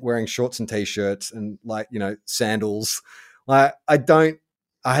spent wearing shorts and t-shirts and sandals.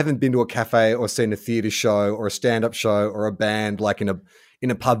 I haven't been to a cafe or seen a theater show or a stand-up show or a band like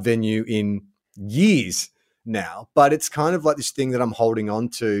in a pub venue in years now. But it's kind of like this thing that I'm holding on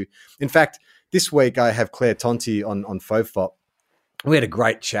to. In fact, this week I have Claire Tonti on Fofop. We had a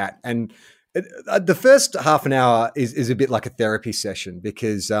great chat, and the first half an hour is a bit like a therapy session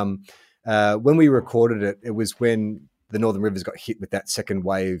because when we recorded it, it was when the Northern Rivers got hit with that second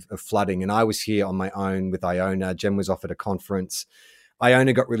wave of flooding, and I was here on my own with Iona. Jem was off at a conference.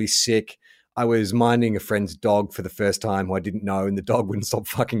 Iona got really sick. I was minding a friend's dog for the first time who I didn't know, and the dog wouldn't stop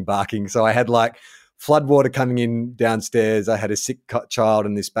fucking barking. So I had like floodwater coming in downstairs. I had a sick child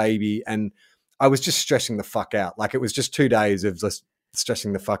and this baby, and I was just stressing the fuck out. Like it was just 2 days of just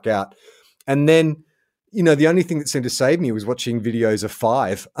stressing the fuck out. And then, the only thing that seemed to save me was watching videos of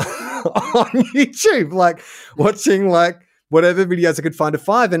Five on YouTube, like watching like whatever videos I could find of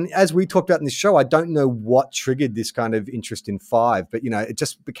Five. And as we talked about in this show, I don't know what triggered this kind of interest in Five, but it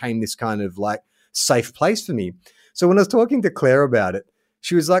just became this kind of like safe place for me. So when I was talking to Claire about it,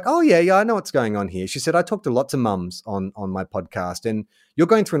 she was like, oh yeah, I know what's going on here. She said, I talked to lots of mums on my podcast and you're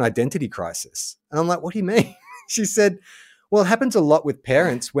going through an identity crisis. And I'm like, what do you mean? She said, well, it happens a lot with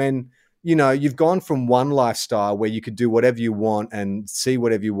parents when, you've gone from one lifestyle where you could do whatever you want and see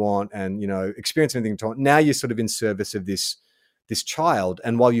whatever you want and, experience anything you want. Now you're sort of in service of this child.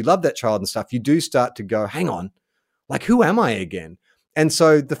 And while you love that child and stuff, you do start to go, hang on, like, who am I again? And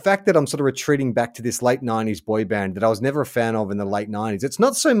so the fact that I'm sort of retreating back to this late 90s boy band that I was never a fan of in the late 90s, it's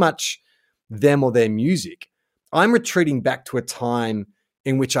not so much them or their music. I'm retreating back to a time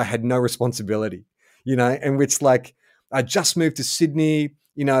in which I had no responsibility, in which like I just moved to Sydney,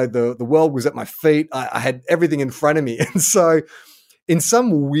 the world was at my feet. I had everything in front of me. And so in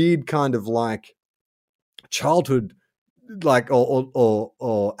some weird kind of like childhood, like,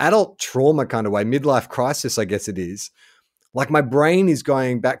 or adult trauma kind of way, midlife crisis, I guess it is, like my brain is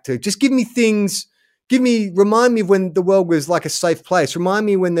going back to just give me things, remind me of when the world was like a safe place. Remind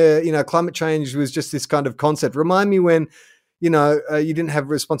me when climate change was just this kind of concept. Remind me when, you didn't have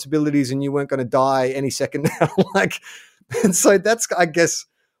responsibilities and you weren't going to die any second now. And so that's, I guess,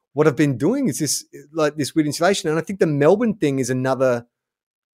 what I've been doing is this weird insulation. And I think the Melbourne thing is another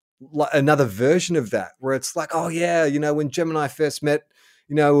version of that, where it's like, oh yeah, when Gem and I first met,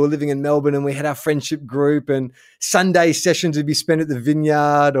 we were living in Melbourne and we had our friendship group and Sunday sessions would be spent at the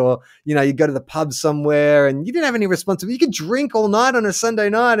Vineyard, or, you go to the pub somewhere and you didn't have any responsibility. You could drink all night on a Sunday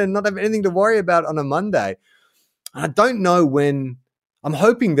night and not have anything to worry about on a Monday. And I don't know when. I'm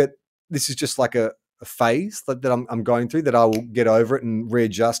hoping that this is just like a phase that I'm going through, that I will get over it and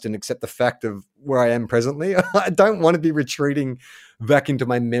readjust and accept the fact of where I am presently. I don't want to be retreating back into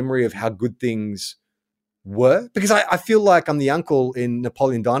my memory of how good things were, because I feel like I'm the uncle in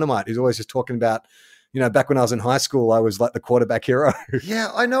Napoleon Dynamite who's always just talking about, back when I was in high school, I was like the quarterback hero. Yeah,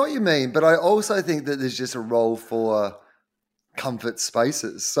 I know what you mean, but I also think that there's just a role for comfort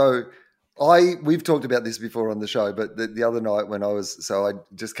spaces. So we've talked about this before on the show, but the other night when I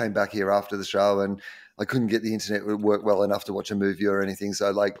just came back here after the show and I couldn't get the internet to work well enough to watch a movie or anything.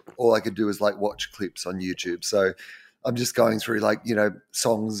 So like all I could do was like watch clips on YouTube. So I'm just going through like,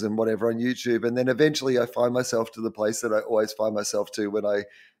 songs and whatever on YouTube. And then eventually I find myself to the place that I always find myself to when I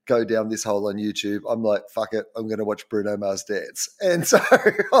go down this hole on YouTube. I'm like, fuck it, I'm going to watch Bruno Mars dance. And so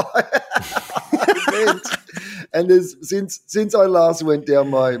I went, and since I last went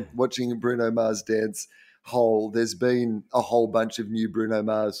down my watching Bruno Mars dance hole, there's been a whole bunch of new Bruno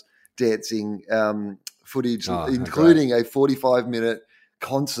Mars dancing footage, including a 45-minute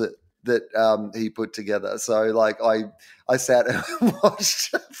concert that he put together. So like I sat and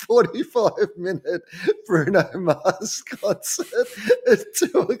watched a 45-minute Bruno Mars concert at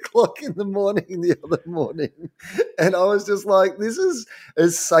 2:00 in the morning the other morning. And I was just like, this is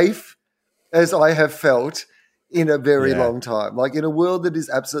as safe as I have felt in a very long time. Like in a world that is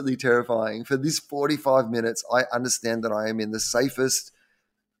absolutely terrifying, for this 45 minutes, I understand that I am in the safest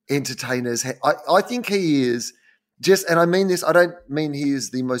entertainer's head. I think he is just, and I mean this, I don't mean he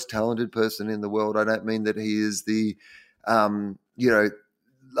is the most talented person in the world. I don't mean that he is the, the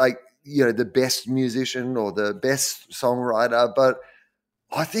best musician or the best songwriter, but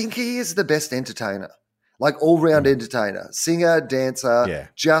I think he is the best entertainer, like all-round entertainer, singer, dancer,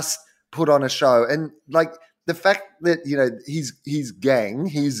 just put on a show. And like the fact that, his gang,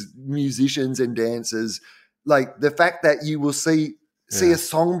 his musicians and dancers, like the fact that you will see a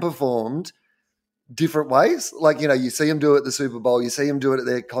song performed different ways. Like, you see them do it at the Super Bowl, you see them do it at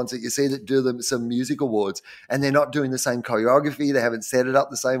their concert, you see them do them some music awards, and they're not doing the same choreography, they haven't set it up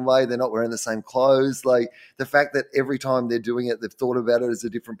the same way, they're not wearing the same clothes. Like the fact that every time they're doing it, they've thought about it as a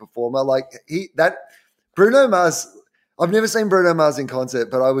different performer. Like Bruno Mars, I've never seen Bruno Mars in concert,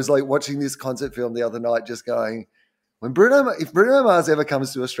 but I was like watching this concert film the other night just going, if Bruno Mars ever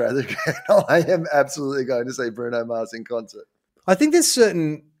comes to Australia again, I am absolutely going to see Bruno Mars in concert. I think there's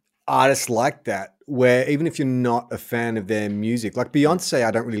certain artists like that where even if you're not a fan of their music, like Beyonce,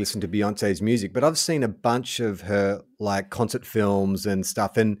 I don't really listen to Beyonce's music, but I've seen a bunch of her like concert films and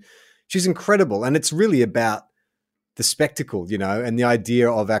stuff, and she's incredible. And it's really about the spectacle, and the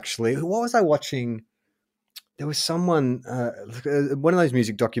idea of actually, what was I watching? There was someone, one of those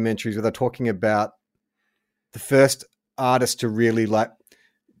music documentaries where they're talking about the first artist to really like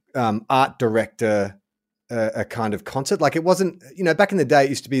art director a kind of concert. Like it wasn't, back in the day, it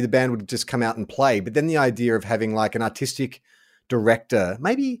used to be the band would just come out and play. But then the idea of having like an artistic director,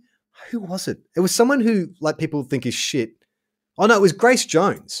 maybe, who was it? It was someone who like people think is shit. Oh no, it was Grace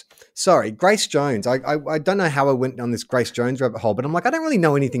Jones. Sorry, Grace Jones. I don't know how I went on this Grace Jones rabbit hole, but I'm like, I don't really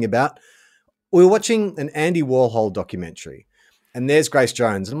know anything about. We were watching an Andy Warhol documentary and there's Grace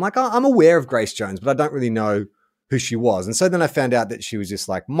Jones. And I'm like, oh, I'm aware of Grace Jones, but I don't really know who she was. And so then I found out that she was this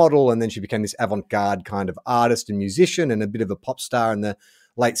like model, and then she became this avant-garde kind of artist and musician and a bit of a pop star in the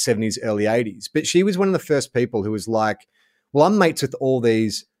late 70s, early 80s. But she was one of the first people who was like, well, I'm mates with all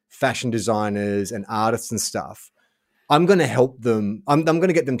these fashion designers and artists and stuff. I'm going to help them. I'm going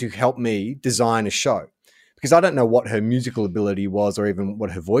to get them to help me design a show. because I don't know what her musical ability was or even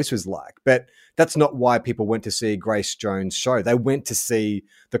what her voice was like. But that's not why people went to see Grace Jones' show. They went to see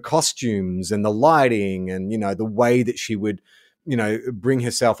the costumes and the lighting and, the way that she would, bring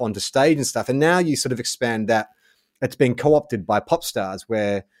herself onto stage and stuff. And now you sort of expand that. It's been co-opted by pop stars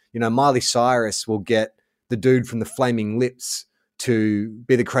where, Miley Cyrus will get the dude from the Flaming Lips to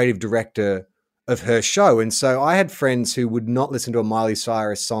be the creative director of her show. And so I had friends who would not listen to a Miley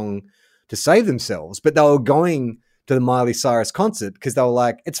Cyrus song to save themselves, but they were going to the Miley Cyrus concert because they were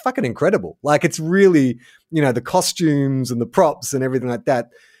like, it's fucking incredible. Like, it's really, the costumes and the props and everything like that.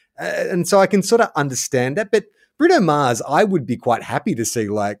 And so I can sort of understand that. But Bruno Mars, I would be quite happy to see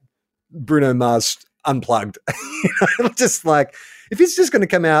like Bruno Mars unplugged. Just like, if he's just going to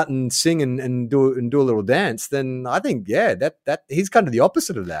come out and sing and do a little dance, then I think, that he's kind of the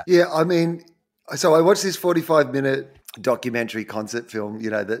opposite of that. Yeah, I mean, so I watched this 45-minute documentary concert film,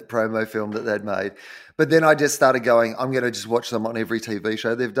 that promo film that they'd made. But then I just started going, I'm going to just watch them on every TV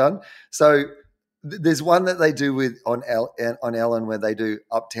show they've done. So there's one that they do on Ellen where they do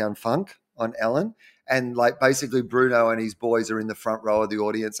Uptown Funk on Ellen. And like basically Bruno and his boys are in the front row of the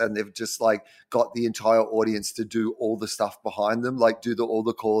audience and they've just like got the entire audience to do all the stuff behind them, like do all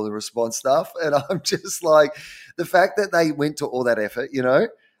the call and response stuff. And I'm just like, the fact that they went to all that effort,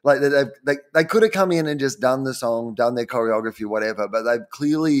 like they could have come in and just done the song, done their choreography, whatever, but they've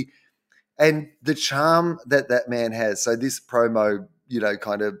clearly, and the charm that man has. So this promo,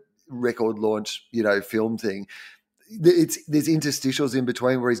 kind of record launch, film thing, there's interstitials in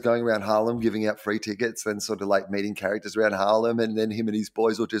between where he's going around Harlem giving out free tickets and sort of like meeting characters around Harlem, and then him and his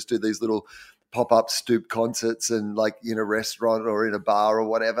boys will just do these little pop-up stoop concerts and like in a restaurant or in a bar or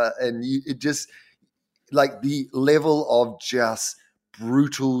whatever. And it just like the level of just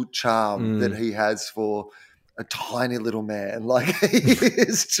brutal charm that he has for a tiny little man, like he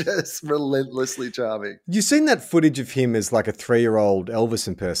is just relentlessly charming. You've seen that footage of him as like a 3-year-old Elvis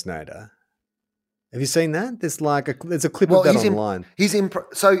impersonator? Have you seen that? There's a clip of that online.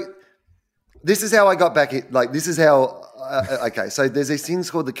 So this is how I got back. This is how. Okay, so there's these things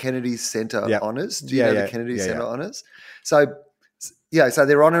called the Kennedy Center Honors. Do you know the Kennedy Center Honors? So so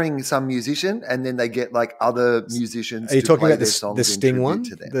they're honoring some musician, and then they get like other musicians. Are you talking about the Sting one?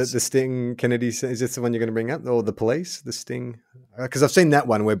 The Sting Kennedy? Is this the one you're going to bring up, or the Police? The Sting? Because I've seen that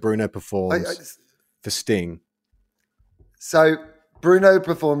one where Bruno performs for Sting. So Bruno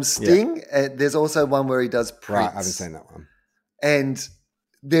performs Sting. Yeah. And there's also one where he does Prince. Right, I haven't seen that one. And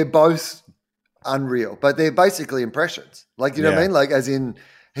they're both unreal, but they're basically impressions. Like, you know what I mean? Like, as in,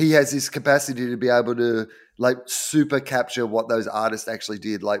 he has this capacity to be able to like super capture what those artists actually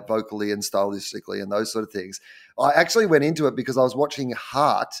did, like vocally and stylistically and those sort of things. I actually went into it because I was watching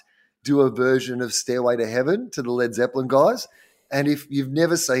Heart do a version of Stairway to Heaven to the Led Zeppelin guys. And if you've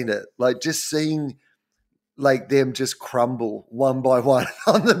never seen it, like just seeing like them just crumble one by one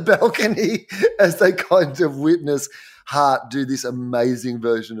on the balcony as they kind of witness Heart do this amazing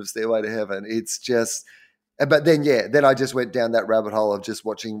version of Stairway to Heaven. It's just, but then, then I just went down that rabbit hole of just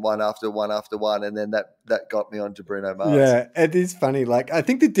watching one after one after one. And then that got me onto Bruno Mars. Yeah, it is funny. Like, I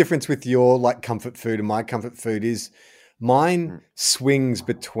think the difference with your like comfort food and my comfort food is mine swings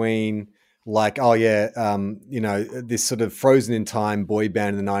between like, this sort of frozen in time boy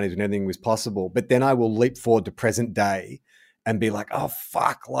band in the 90s when everything was possible. But then I will leap forward to present day and be like, oh,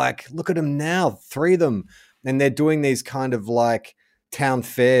 fuck, like, look at them now, 3 of them. And they're doing these kind of like town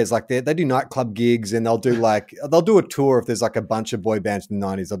fairs. Like they do nightclub gigs and they'll do a tour if there's like a bunch of boy bands in the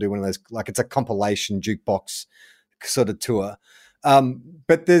 90s. They'll do one of those, like it's a compilation jukebox sort of tour.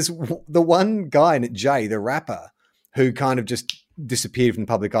 But there's the one guy in it, Jay, the rapper, who kind of just disappeared from the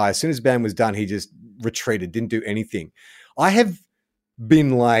public eye. As soon as the band was done, he just retreated, didn't do anything. I have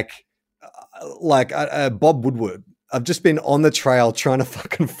been like Bob Woodward. I've just been on the trail trying to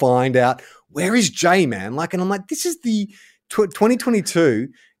fucking find out where is Jay, man? Like, and I'm like, this is the 2022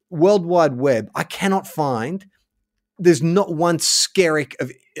 World Wide Web. I cannot find. There's not one skerrick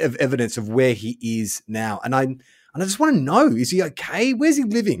of evidence of where he is now, and I just want to know: is he okay? Where's he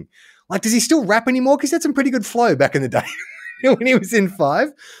living? Like, does he still rap anymore? Because he had some pretty good flow back in the day when he was in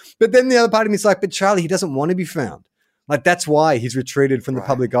Five. But then the other part of me is like, but Charlie, he doesn't want to be found. Like, that's why he's retreated from the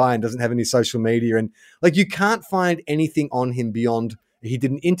public eye and doesn't have any social media. And like, you can't find anything on him beyond, he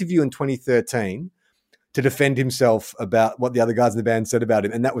did an interview in 2013 to defend himself about what the other guys in the band said about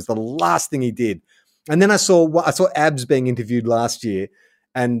him. And that was the last thing he did. And then I saw Abs being interviewed last year.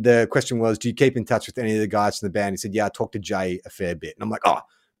 And the question was, do you keep in touch with any of the guys from the band? He said, yeah, I talked to Jay a fair bit. And I'm like, oh,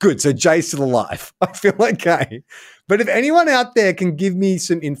 good. So Jay's still alive. I feel okay. But if anyone out there can give me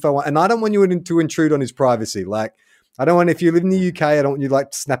some info, and I don't want you to intrude on his privacy. Like, I don't want, if you live in the UK, I don't want you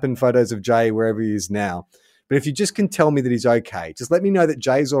like snapping photos of Jay wherever he is now. But if you just can tell me that he's okay, just let me know that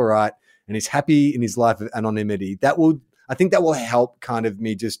Jay's all right and he's happy in his life of anonymity. I think that will help kind of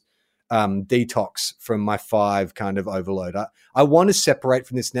me just detox from my 5 kind of overload. I want to separate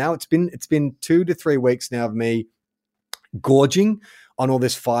from this now. It's been 2 to 3 weeks now of me gorging on all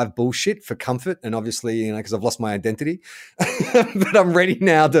this 5 bullshit for comfort, and obviously, because I've lost my identity. But I'm ready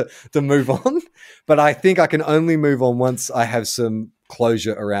now to move on. But I think I can only move on once I have some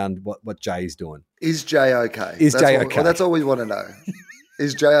closure around what Jay is doing. Is Jay okay? Okay? That's all we want to know.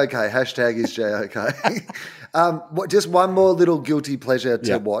 Is Jay okay? Hashtag is Jay okay? Just one more little guilty pleasure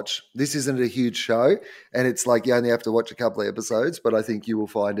to watch. This isn't a huge show, and it's like you only have to watch a couple of episodes, but I think you will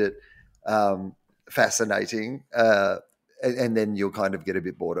find it fascinating. And then you'll kind of get a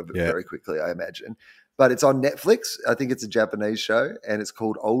bit bored of it very quickly, I imagine. But it's on Netflix. I think it's a Japanese show, and it's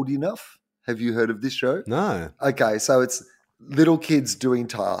called Old Enough. Have you heard of this show? No. Okay, so it's little kids doing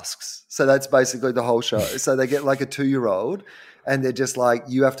tasks. So that's basically the whole show. So they get like a 2-year-old, and they're just like,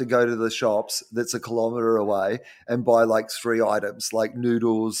 you have to go to the shops that's a kilometer away and buy like 3 items, like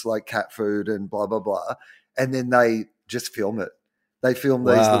noodles, like cat food, and blah, blah, blah. And then they just film it. They film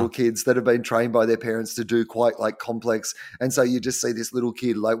these little kids that have been trained by their parents to do quite like complex. And so you just see this little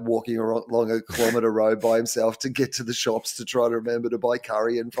kid like walking along a kilometre road by himself to get to the shops to try to remember to buy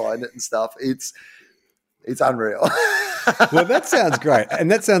curry and find it and stuff. It's unreal. Well, that sounds great.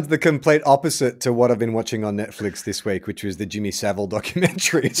 And that sounds the complete opposite to what I've been watching on Netflix this week, which was the Jimmy Savile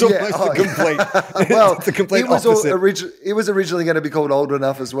documentary. It's almost the complete opposite. It was originally going to be called Old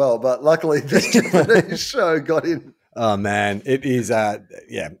Enough as well, but luckily this Japanese show got in. Oh man, it is. I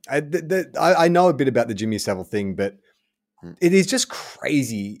know a bit about the Jimmy Savile thing, but it is just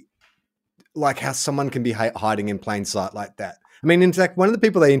crazy, like how someone can be hiding in plain sight like that. I mean, in fact, one of the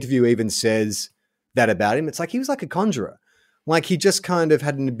people they interview even says that about him. It's like he was like a conjurer, like he just kind of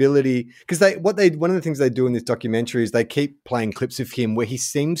had an ability. Because one of the things they do in this documentary is they keep playing clips of him where he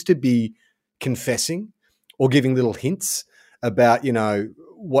seems to be confessing or giving little hints about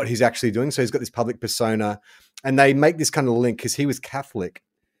what he's actually doing. So he's got this public persona. And they make this kind of link because he was Catholic,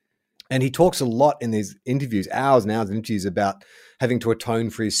 and he talks a lot in these interviews, hours and hours of interviews, about having to atone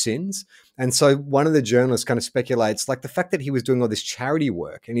for his sins. And so one of the journalists kind of speculates, like the fact that he was doing all this charity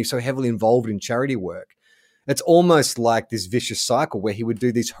work and he's so heavily involved in charity work, it's almost like this vicious cycle where he would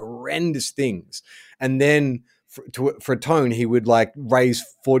do these horrendous things. And then for atone, he would like raise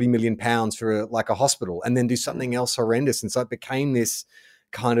 40 million pounds for like a hospital and then do something else horrendous. And so it became this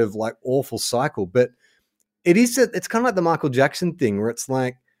kind of like awful cycle. But it's kind of like the Michael Jackson thing where it's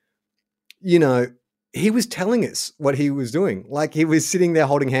like, he was telling us what he was doing. Like he was sitting there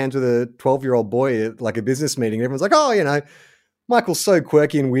holding hands with a 12-year-old boy at like a business meeting. And everyone's like, oh, Michael's so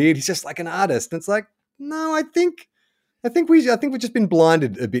quirky and weird. He's just like an artist. And it's like, no, I think we've just been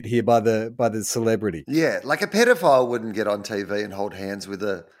blinded a bit here by the celebrity. Yeah. Like a pedophile wouldn't get on TV and hold hands with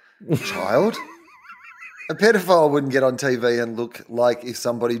a child. A pedophile wouldn't get on TV and look like if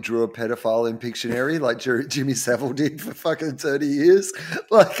somebody drew a pedophile in Pictionary like Jimmy Savile did for fucking 30 years.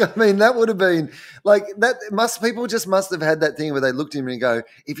 Like, I mean, that would have been like that. People just must have had that thing where they looked at him and go,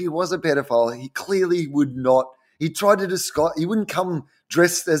 if he was a pedophile, he clearly would not. He tried to disguise. He wouldn't come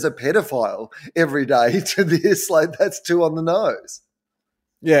dressed as a pedophile every day to this. Like, that's too on the nose.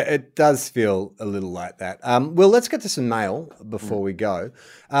 Yeah, it does feel a little like that. Well, let's get to some mail before we go.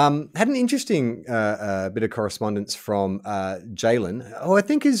 Had an interesting bit of correspondence from Jalen, who I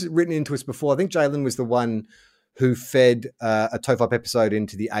think has written into us before. I think Jalen was the one who fed a TOEFOP episode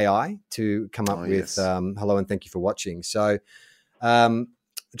into the AI to come up with hello and thank you for watching. So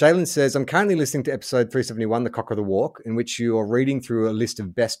Jalen says, I'm currently listening to episode 371, The Cock of the Walk, in which you are reading through a list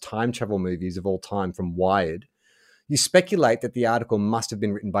of best time travel movies of all time from Wired. You speculate that the article must have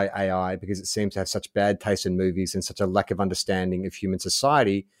been written by AI because it seems to have such bad taste in movies and such a lack of understanding of human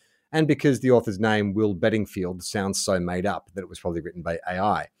society, and because the author's name, Will Bedingfield, sounds so made up that it was probably written by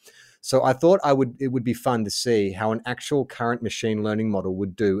AI. So I thought it would be fun to see how an actual current machine learning model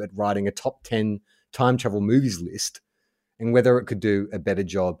would do at writing a top 10 time travel movies list and whether it could do a better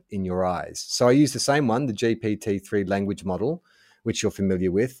job in your eyes. So I used the same one, the GPT-3 language model, which you're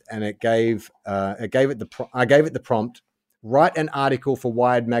familiar with, and I gave it the prompt: write an article for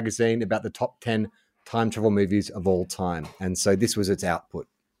Wired magazine about the top 10 time travel movies of all time. And so this was its output.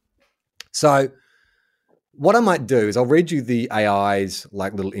 So what I might do is I'll read you the AI's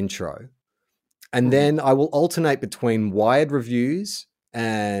like little intro, and then I will alternate between Wired reviews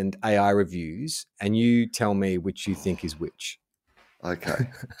and AI reviews, and you tell me which you think is which. Okay.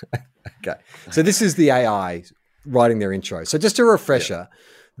 Okay. So this is the AI writing their intro. So just a refresher,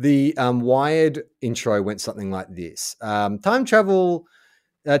 the Wired intro went something like this. Time travel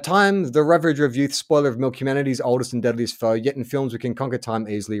Time, the Ravager of Youth, spoiler of milk, humanity's oldest and deadliest foe, yet in films we can conquer time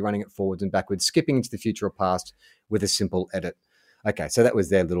easily, running it forwards and backwards, skipping into the future or past with a simple edit. Okay, so that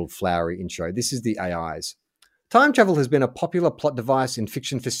was their little flowery intro. This is the AIs. Time travel has been a popular plot device in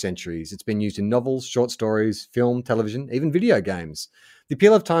fiction for centuries. It's been used in novels, short stories, film, television, even video games. The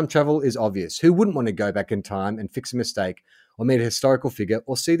appeal of time travel is obvious. Who wouldn't want to go back in time and fix a mistake or meet a historical figure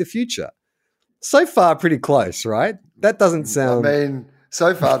or see the future? So far, pretty close, right? That doesn't sound... I mean,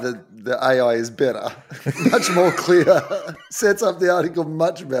 so far the AI is better. Much more clear. Sets up the article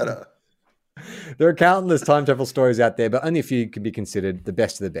much better. There are countless time travel stories out there, but only a few can be considered the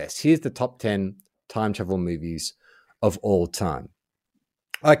best of the best. Here's the top 10 time travel movies of all time.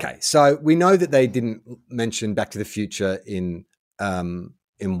 Okay, so we know that they didn't mention Back to the Future in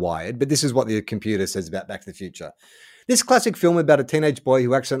Wired, but this is what the computer says about Back to the Future. This classic film about a teenage boy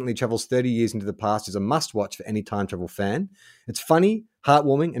who accidentally travels 30 years into the past is a must-watch for any time travel fan. It's funny,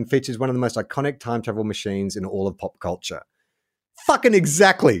 heartwarming, and features one of the most iconic time travel machines in all of pop culture. Fucking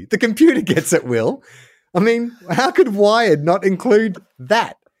exactly. The computer gets it, Will. I mean, how could Wired not include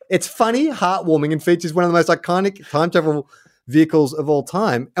that? It's funny, heartwarming, and features one of the most iconic time travel vehicles of all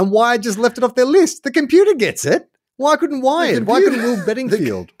time. And Wired just left it off their list. The computer gets it. Why couldn't Wired? Why couldn't Will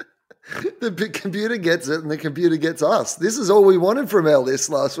Bedingfield? The computer gets it and the computer gets us. This is all we wanted from our list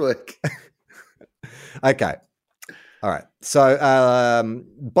last week. Okay. All right. So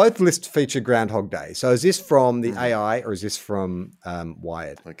both lists feature Groundhog Day. So is this from the AI or is this from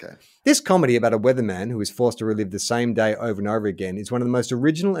Wired? Okay. This comedy about a weatherman who is forced to relive the same day over and over again is one of the most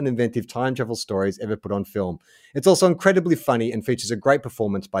original and inventive time travel stories ever put on film. It's also incredibly funny and features a great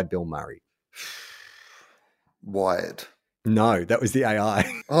performance by Bill Murray. Wired. No, that was the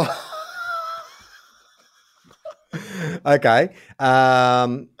AI. Oh. Okay.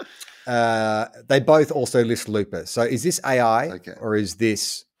 They both also list Looper. So is this AI or is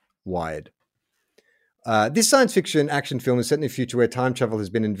this Wired? This science fiction action film is set in a future where time travel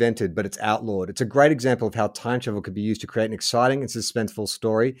has been invented, but it's outlawed. It's a great example of how time travel could be used to create an exciting and suspenseful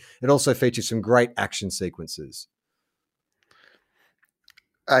story. It also features some great action sequences.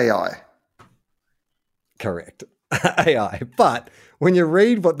 AI. Correct. AI. But when you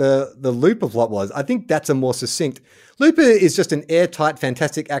read what the Looper plot was, I think that's a more succinct. Looper is just an airtight,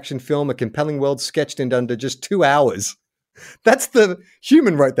 fantastic action film, a compelling world sketched in under just 2 hours. That's the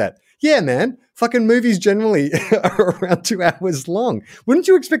human wrote that. Yeah, man. Fucking movies generally are around 2 hours long. Wouldn't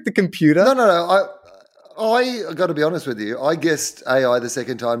you expect the computer? No. I got to be honest with you. I guessed AI the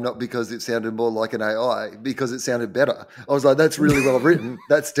second time, not because it sounded more like an AI, because it sounded better. I was like, that's really well written.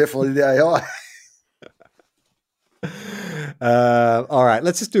 That's definitely the AI. All right,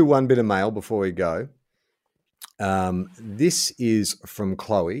 let's just do one bit of mail before we go. This is from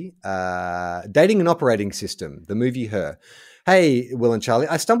Chloe. Dating an Operating System, the movie Her. Hey, Will and Charlie,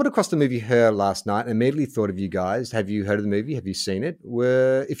 I stumbled across the movie Her last night and immediately thought of you guys. Have you heard of the movie? Have you seen it?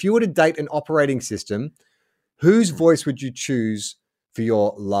 If you were to date an operating system, whose voice would you choose for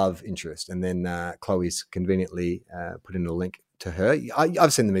your love interest? And then Chloe's conveniently put in a link to Her.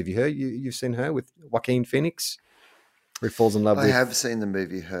 I've seen the movie Her. You've seen Her with Joaquin Phoenix? Where he falls in love with... I have seen the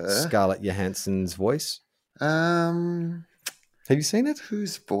movie Her. Scarlett Johansson's voice. Have you seen it?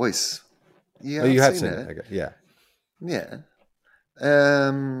 Whose voice? Yeah, you have seen it. Okay. Yeah. Yeah.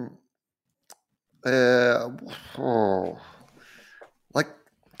 Like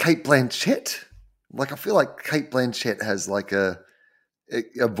Cate Blanchett. Like I feel like Cate Blanchett has like a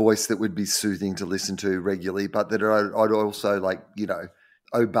voice that would be soothing to listen to regularly, but that I'd also like,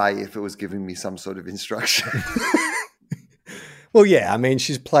 obey if it was giving me some sort of instruction. Well, yeah, I mean,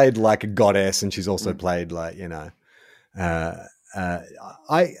 she's played like a goddess, and she's also played like, I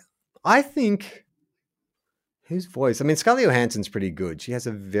think whose voice? I mean, Scarlett Johansson's pretty good. She has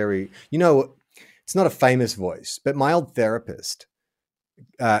a very, it's not a famous voice, but my old therapist,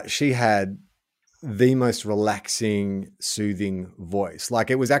 she had the most relaxing, soothing voice. Like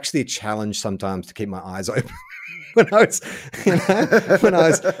it was actually a challenge sometimes to keep my eyes open. When I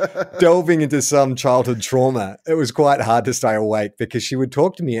was delving into some childhood trauma, it was quite hard to stay awake because she would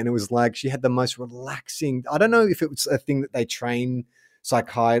talk to me and it was like she had the most relaxing, I don't know if it was a thing that they train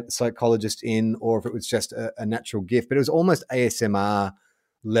psychologists in or if it was just a natural gift, but it was almost ASMR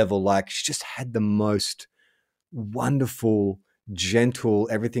level. Like she just had the most wonderful, gentle,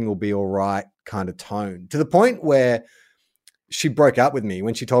 everything will be all right kind of tone, to the point where she broke up with me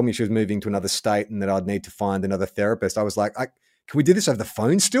when she told me she was moving to another state and that I'd need to find another therapist. I was like, can we do this over the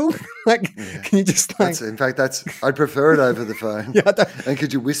phone still? Like, can you just like? I'd prefer it over the phone. Yeah, and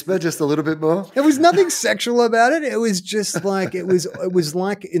could you whisper just a little bit more? There was nothing sexual about it. It was just like it was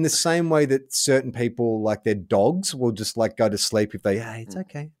like in the same way that certain people, like their dogs, will just like go to sleep if hey, it's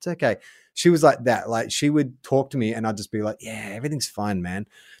okay. She was like that. Like she would talk to me and I'd just be like, yeah, everything's fine, man.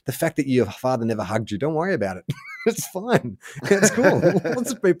 The fact that your father never hugged you, don't worry about it. It's fine. It's cool.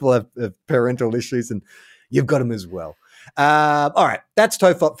 Lots of people have parental issues and you've got them as well. All right, that's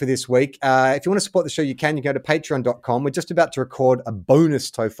TOEFOP for this week. If you want to support the show, you can. You go to patreon.com. We're just about to record a bonus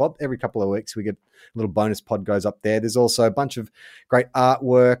TOEFOP. Every couple of weeks, we get a little bonus pod goes up there. There's also a bunch of great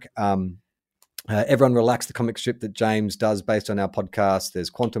artwork. Everyone Relax, the comic strip that James does based on our podcast. There's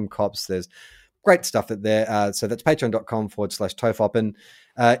Quantum Cops. There's great stuff there. So that's patreon.com/TOEFOP. And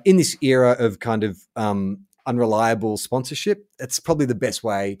in this era of kind of unreliable sponsorship, it's probably the best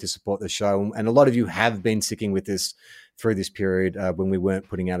way to support the show. And a lot of you have been sticking with us through this period when we weren't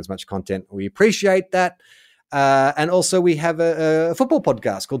putting out as much content. We appreciate that. And also we have a football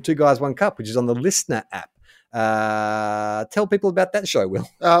podcast called Two Guys, One Cup, which is on the Listener app. Tell people about that show, Will.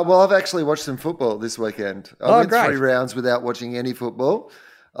 Well, I've actually watched some football this weekend. I went great. 3 rounds without watching any football.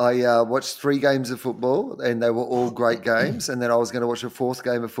 I watched 3 games of football and they were all great games. And then I was going to watch a 4th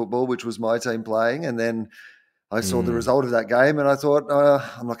game of football, which was my team playing. And then I saw the result of that game and I thought,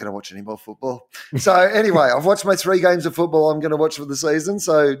 I'm not going to watch any more football. So anyway, I've watched my 3 games of football I'm going to watch for the season.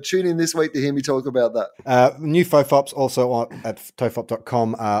 So tune in this week to hear me talk about that. New FOFOPs also on at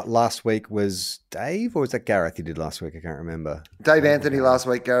tofop.com. Last week was Dave, or was that Gareth you did last week? I can't remember. Dave Anthony last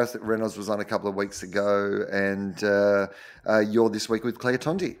week. Gareth Reynolds was on a couple of weeks ago. And you're this week with Claire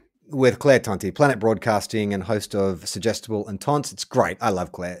Tonti. With Claire Tonti, Planet Broadcasting and host of Suggestible and Taunts. It's great. I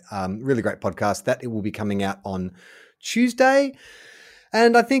love Claire. Really great podcast. That it will be coming out on Tuesday.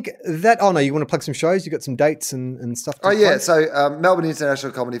 And I think that, you want to plug some shows? You got some dates and stuff to plug? So Melbourne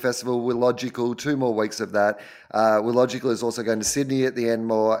International Comedy Festival, We're Logical, 2 more weeks of that. We're Logical is also going to Sydney at the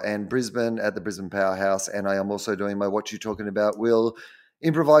Enmore and Brisbane at the Brisbane Powerhouse. And I am also doing my What You Talking About, Will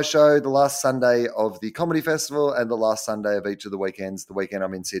improvised show the last Sunday of the Comedy Festival and the last Sunday of each of the weekends. The weekend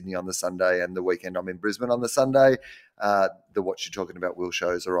I'm in Sydney on the Sunday and the weekend I'm in Brisbane on the Sunday. The What You're Talking About, Will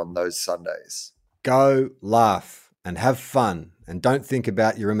shows are on those Sundays. Go laugh and have fun and don't think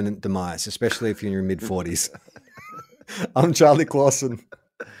about your imminent demise, especially if you're in your mid-40s. I'm Charlie Clausen.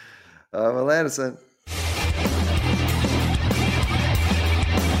 I'm Will Anderson.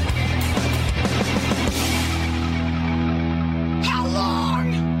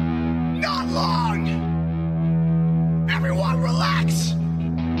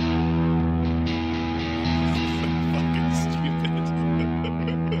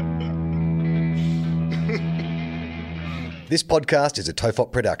 This podcast is a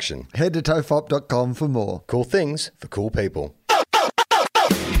TOEFOP production. Head to tofop.com for more. Cool things for cool people.